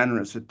being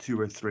generous at 2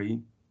 or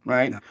 3,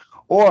 right? No.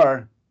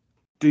 Or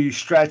do you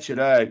stretch it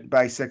out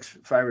by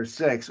 5 or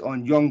 6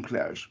 on young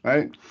players,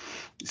 right?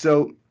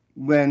 So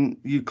when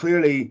you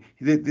clearly,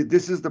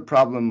 this is the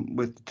problem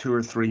with the 2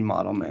 or 3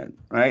 model, man,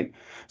 right?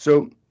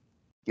 So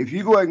if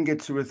you go out and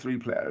get 2 or 3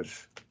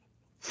 players,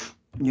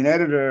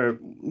 United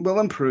will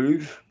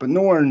improve, but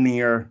nowhere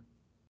near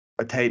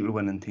a title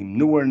winning team,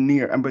 nowhere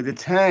near. And by the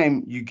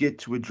time you get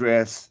to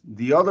address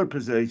the other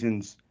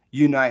positions,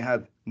 you now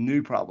have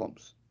new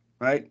problems,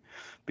 right?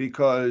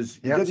 Because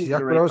you didn't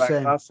get a right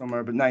back last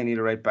summer, but now you need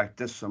a right back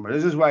this summer.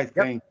 This is why I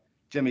think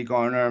Jimmy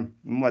Garner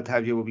and what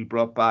have you will be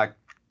brought back.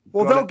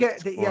 Well, they'll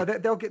get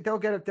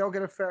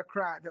a fair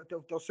crack.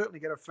 They'll certainly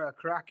get a fair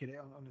crack at it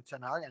on the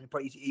Ten Hag.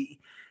 But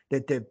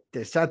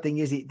the sad thing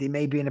is, they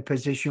may be in a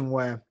position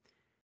where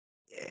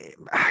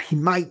he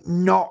might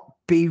not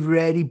be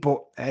ready.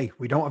 But hey,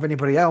 we don't have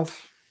anybody else.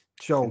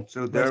 So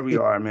there we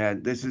are,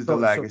 man. This is the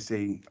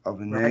legacy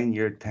of a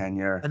 9-year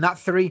tenure, and that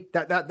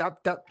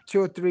 2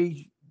 or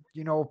 3,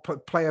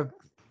 player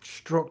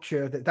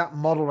structure, that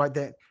model right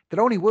there, that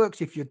only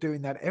works if you're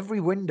doing that every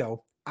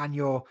window and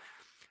you're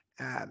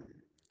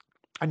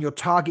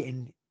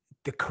targeting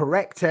the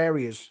correct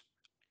areas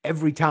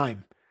every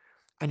time,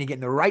 and you're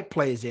getting the right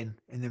players in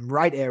the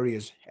right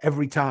areas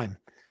every time.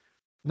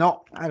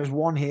 Not there's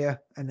one here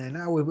and then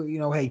now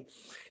hey,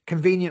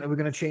 conveniently we're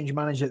going to change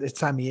manager at this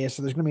time of year,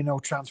 so there's going to be no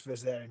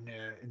transfers there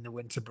in the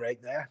winter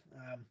break there.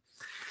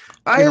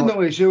 I have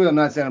no issue with them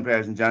not signing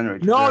players in January.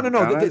 No.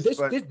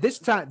 This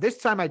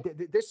time I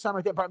did.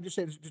 But I'm just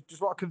saying, there's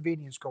a lot of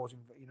convenience goes in.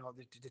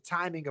 The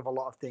timing of a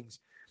lot of things.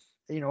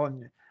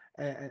 And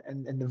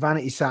the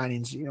vanity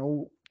signings.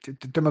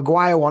 The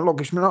Maguire one. Look,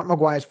 it's not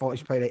Maguire's fault.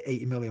 He's paid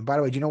 80 million. By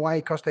the way, do you know why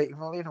he cost 80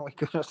 million?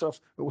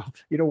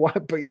 You know why?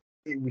 But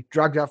we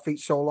dragged our feet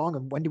so long.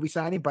 And when did we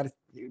sign him?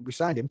 We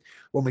signed him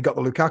when we got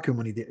the Lukaku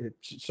money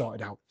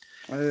sorted out.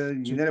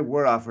 United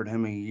were offered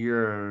him a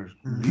year.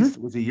 It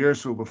was a year or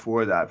so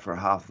before that for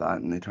half that,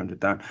 and they turned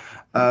it down.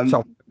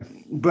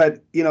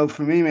 But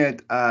for me,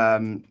 mate, I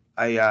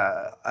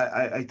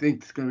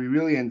think it's going to be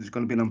really, and it's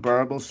going to be an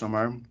unbearable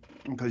summer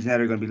because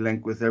United are going to be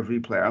linked with every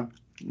player.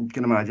 You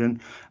can imagine.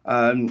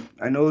 I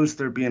noticed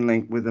they're being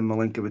linked with a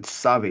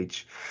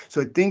Milinkovic-Savic. So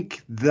I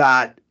think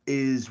that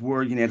is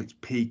where United's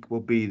peak will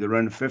be,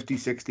 around the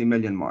 50-60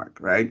 million mark,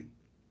 right?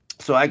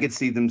 So I could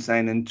see them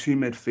signing 2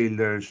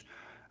 midfielders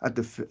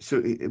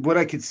so what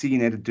I could see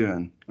United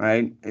doing,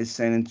 right, is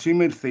signing 2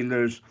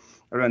 midfielders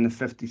around the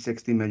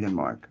 50-60 million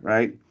mark,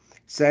 right?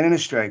 Signing a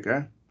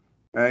striker,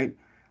 right?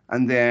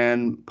 And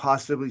then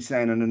possibly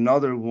signing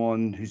another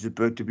one who's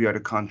about to be out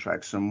of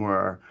contract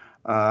somewhere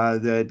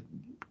that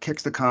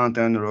kicks the can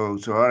down the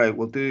road. So, all right,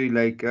 we'll do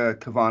like a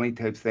Cavani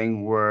type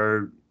thing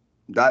where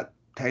that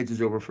tides us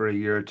over for a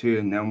year or 2,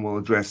 and then we'll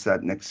address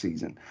that next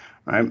season,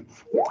 right?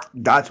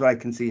 That's what I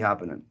can see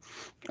happening.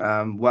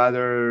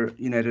 Whether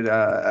United,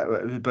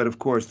 but of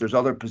course, there's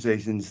other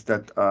positions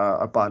that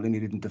are badly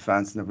needed in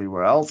defence and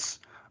everywhere else.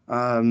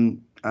 The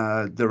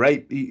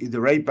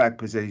right back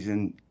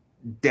position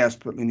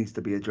desperately needs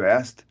to be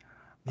addressed.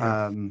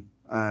 Yeah. And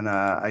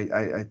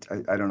I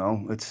don't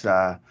know. It's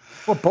but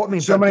I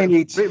mean, somebody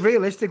needs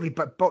realistically,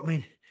 but I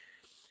mean,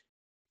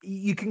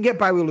 you can get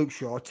by with Luke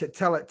Shaw.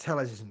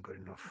 Tellez isn't good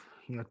enough.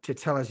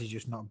 Tellez is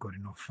just not good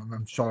enough.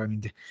 I'm sorry. I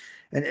mean,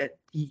 and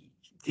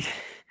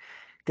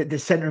the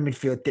centre of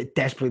midfield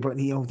desperately, but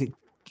I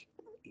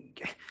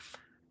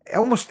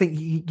almost think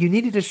you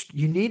needed a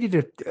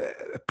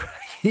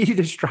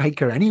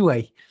striker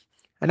anyway.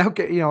 And now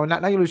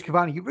now you lose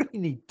Cavani. You really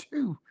need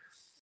 2.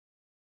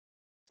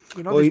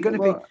 There's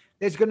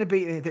going to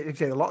be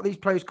a lot of these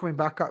players coming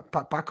back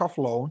off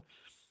loan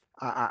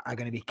are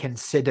going to be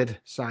considered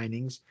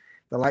signings.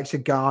 The likes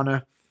of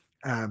Garner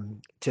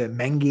to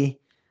Mengi.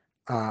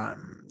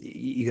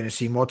 You're going to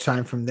see more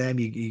time from them.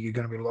 You're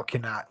going to be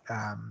looking at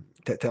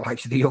the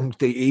likes of the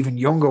even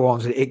younger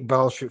ones,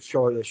 Iqbal,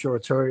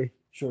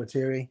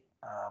 Shoretiri.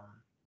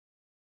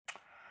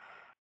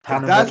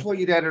 If that's what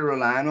you'd have to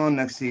rely on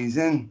next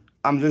season,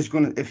 I'm just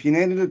gonna. If you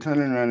needed to turn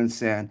around and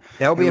saying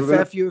there'll be hey, a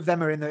fair few of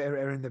them are in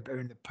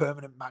the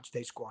permanent match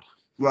day squad.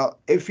 well,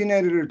 if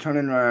United are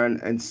turning around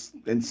and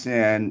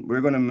saying we're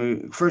going to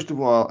move, first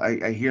of all,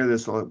 I hear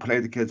this all: play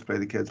the kids, play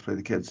the kids, play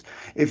the kids.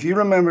 If you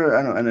remember,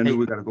 and I know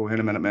we got to go here in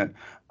a minute, man.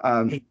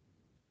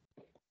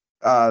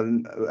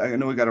 Um, I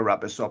know we got to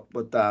wrap this up,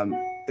 but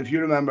if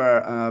you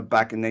remember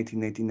back in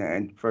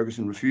 1989,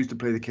 Ferguson refused to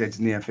play the kids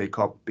in the FA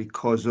Cup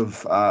because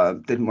of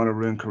didn't want to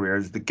ruin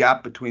careers. The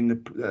gap between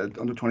the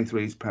under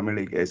 23s Premier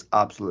League is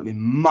absolutely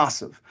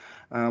massive,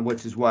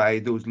 which is why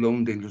those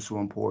loan deals are so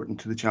important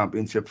to the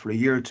Championship for a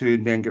year or two,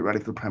 and then get ready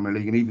for the Premier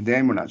League. And even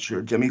then, we're not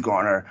sure. Jimmy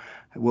Garner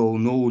will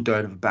no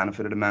doubt have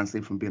benefited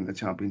immensely from being in the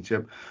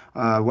Championship.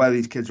 Whether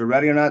these kids are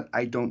ready or not,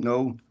 I don't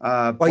know.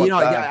 Well, but,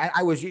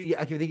 I was.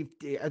 I think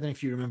I don't know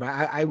if you remember.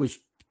 I was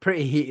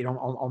pretty heated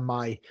on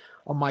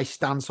my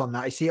stance on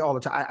that. I see it all the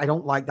time. I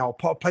don't like that. I'll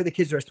play the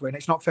kids the rest of the way, and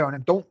it's not fair on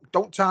them.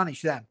 Don't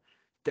tarnish them.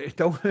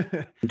 Don't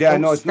yeah,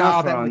 don't no, it's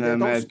not scar fair them on with them.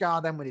 don't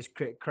scar them with this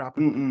crap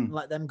and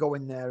let them go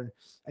in there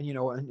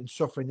and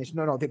suffering this.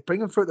 No, they bring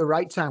them through at the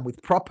right time with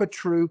proper,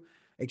 true,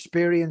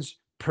 experienced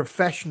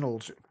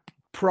professionals,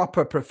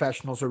 proper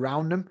professionals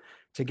around them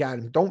to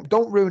guide them.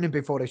 Don't ruin them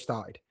before they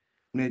started.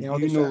 Mate,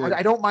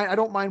 I don't mind. I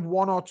don't mind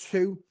one or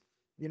two.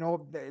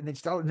 And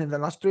it's in the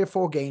last 3 or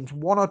 4 games,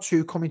 one or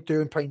two coming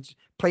through and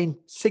playing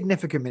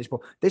significant minutes. But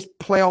this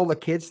play all the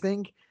kids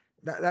thing,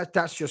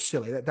 that's just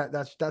silly.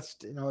 That's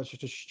it's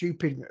just a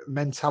stupid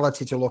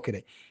mentality to look at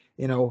it.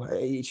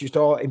 It's just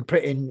all in.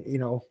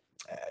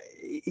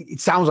 It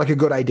sounds like a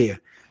good idea,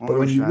 but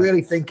when you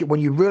really think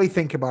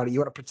about it, you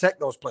want to protect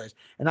those players,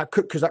 and that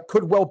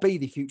could well be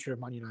the future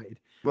of Man United.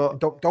 Well,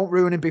 don't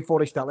ruin them before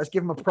they start. Let's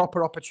give them a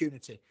proper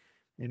opportunity.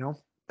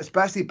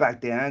 Especially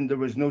back then, there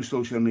was no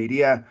social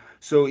media,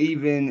 so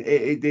even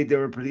they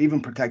were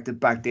even protected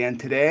back then.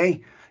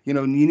 Today, you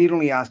need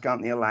only ask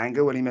Anthony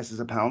Elanga when he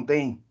misses a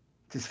penalty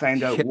to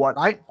find out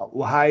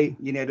how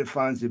United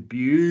fans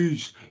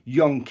abuse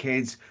young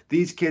kids.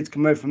 These kids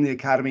come out from the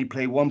academy,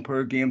 play one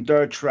per game,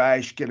 they're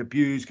trash, get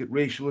abused, get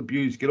racial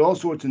abuse, get all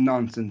sorts of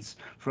nonsense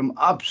from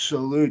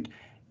absolute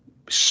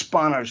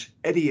spanners,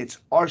 idiots,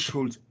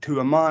 arseholes to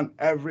a man,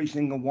 every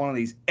single one of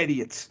these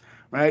idiots,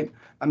 right?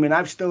 I mean,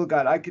 I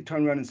could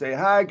turn around and say,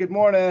 hi, good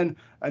morning.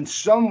 And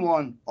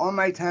someone on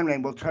my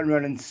timeline will turn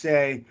around and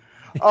say,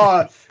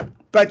 oh,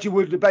 bet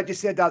you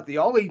said that the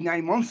Ollie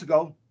 9 months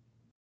ago.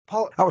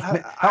 Paul, that was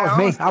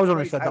me. I was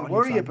only said that. I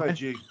worry about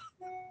you.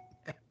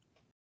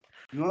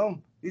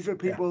 These are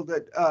people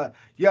that,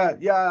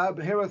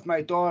 I'm here with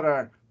my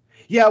daughter.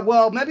 Yeah,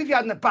 well, maybe if you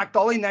hadn't backed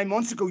Ollie 9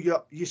 months ago,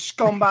 you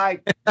scumbag.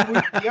 What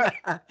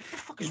the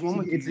fuck is wrong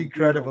with you? It's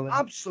incredible.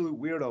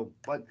 Absolute weirdo.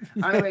 But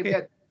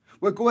anyway,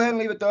 we'll go ahead and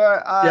leave it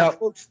there.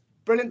 Folks,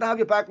 brilliant to have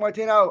you back,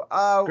 Martino.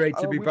 Great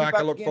to be back.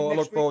 I look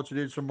forward to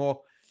doing some more.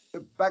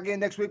 Back in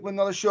next week with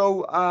another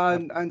show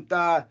and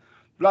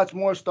lots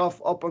more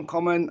stuff up and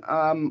coming.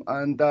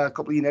 And a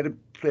couple of United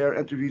player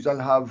interviews I'll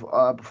have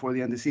before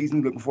the end of the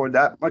season. Looking forward to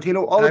that.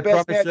 Martino, all the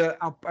best.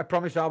 I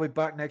promise I'll be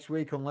back next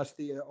week unless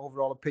the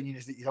overall opinion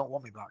is that you don't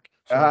want me back.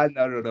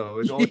 No.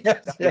 It's always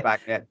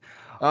back, Ned.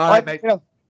 All right, mate.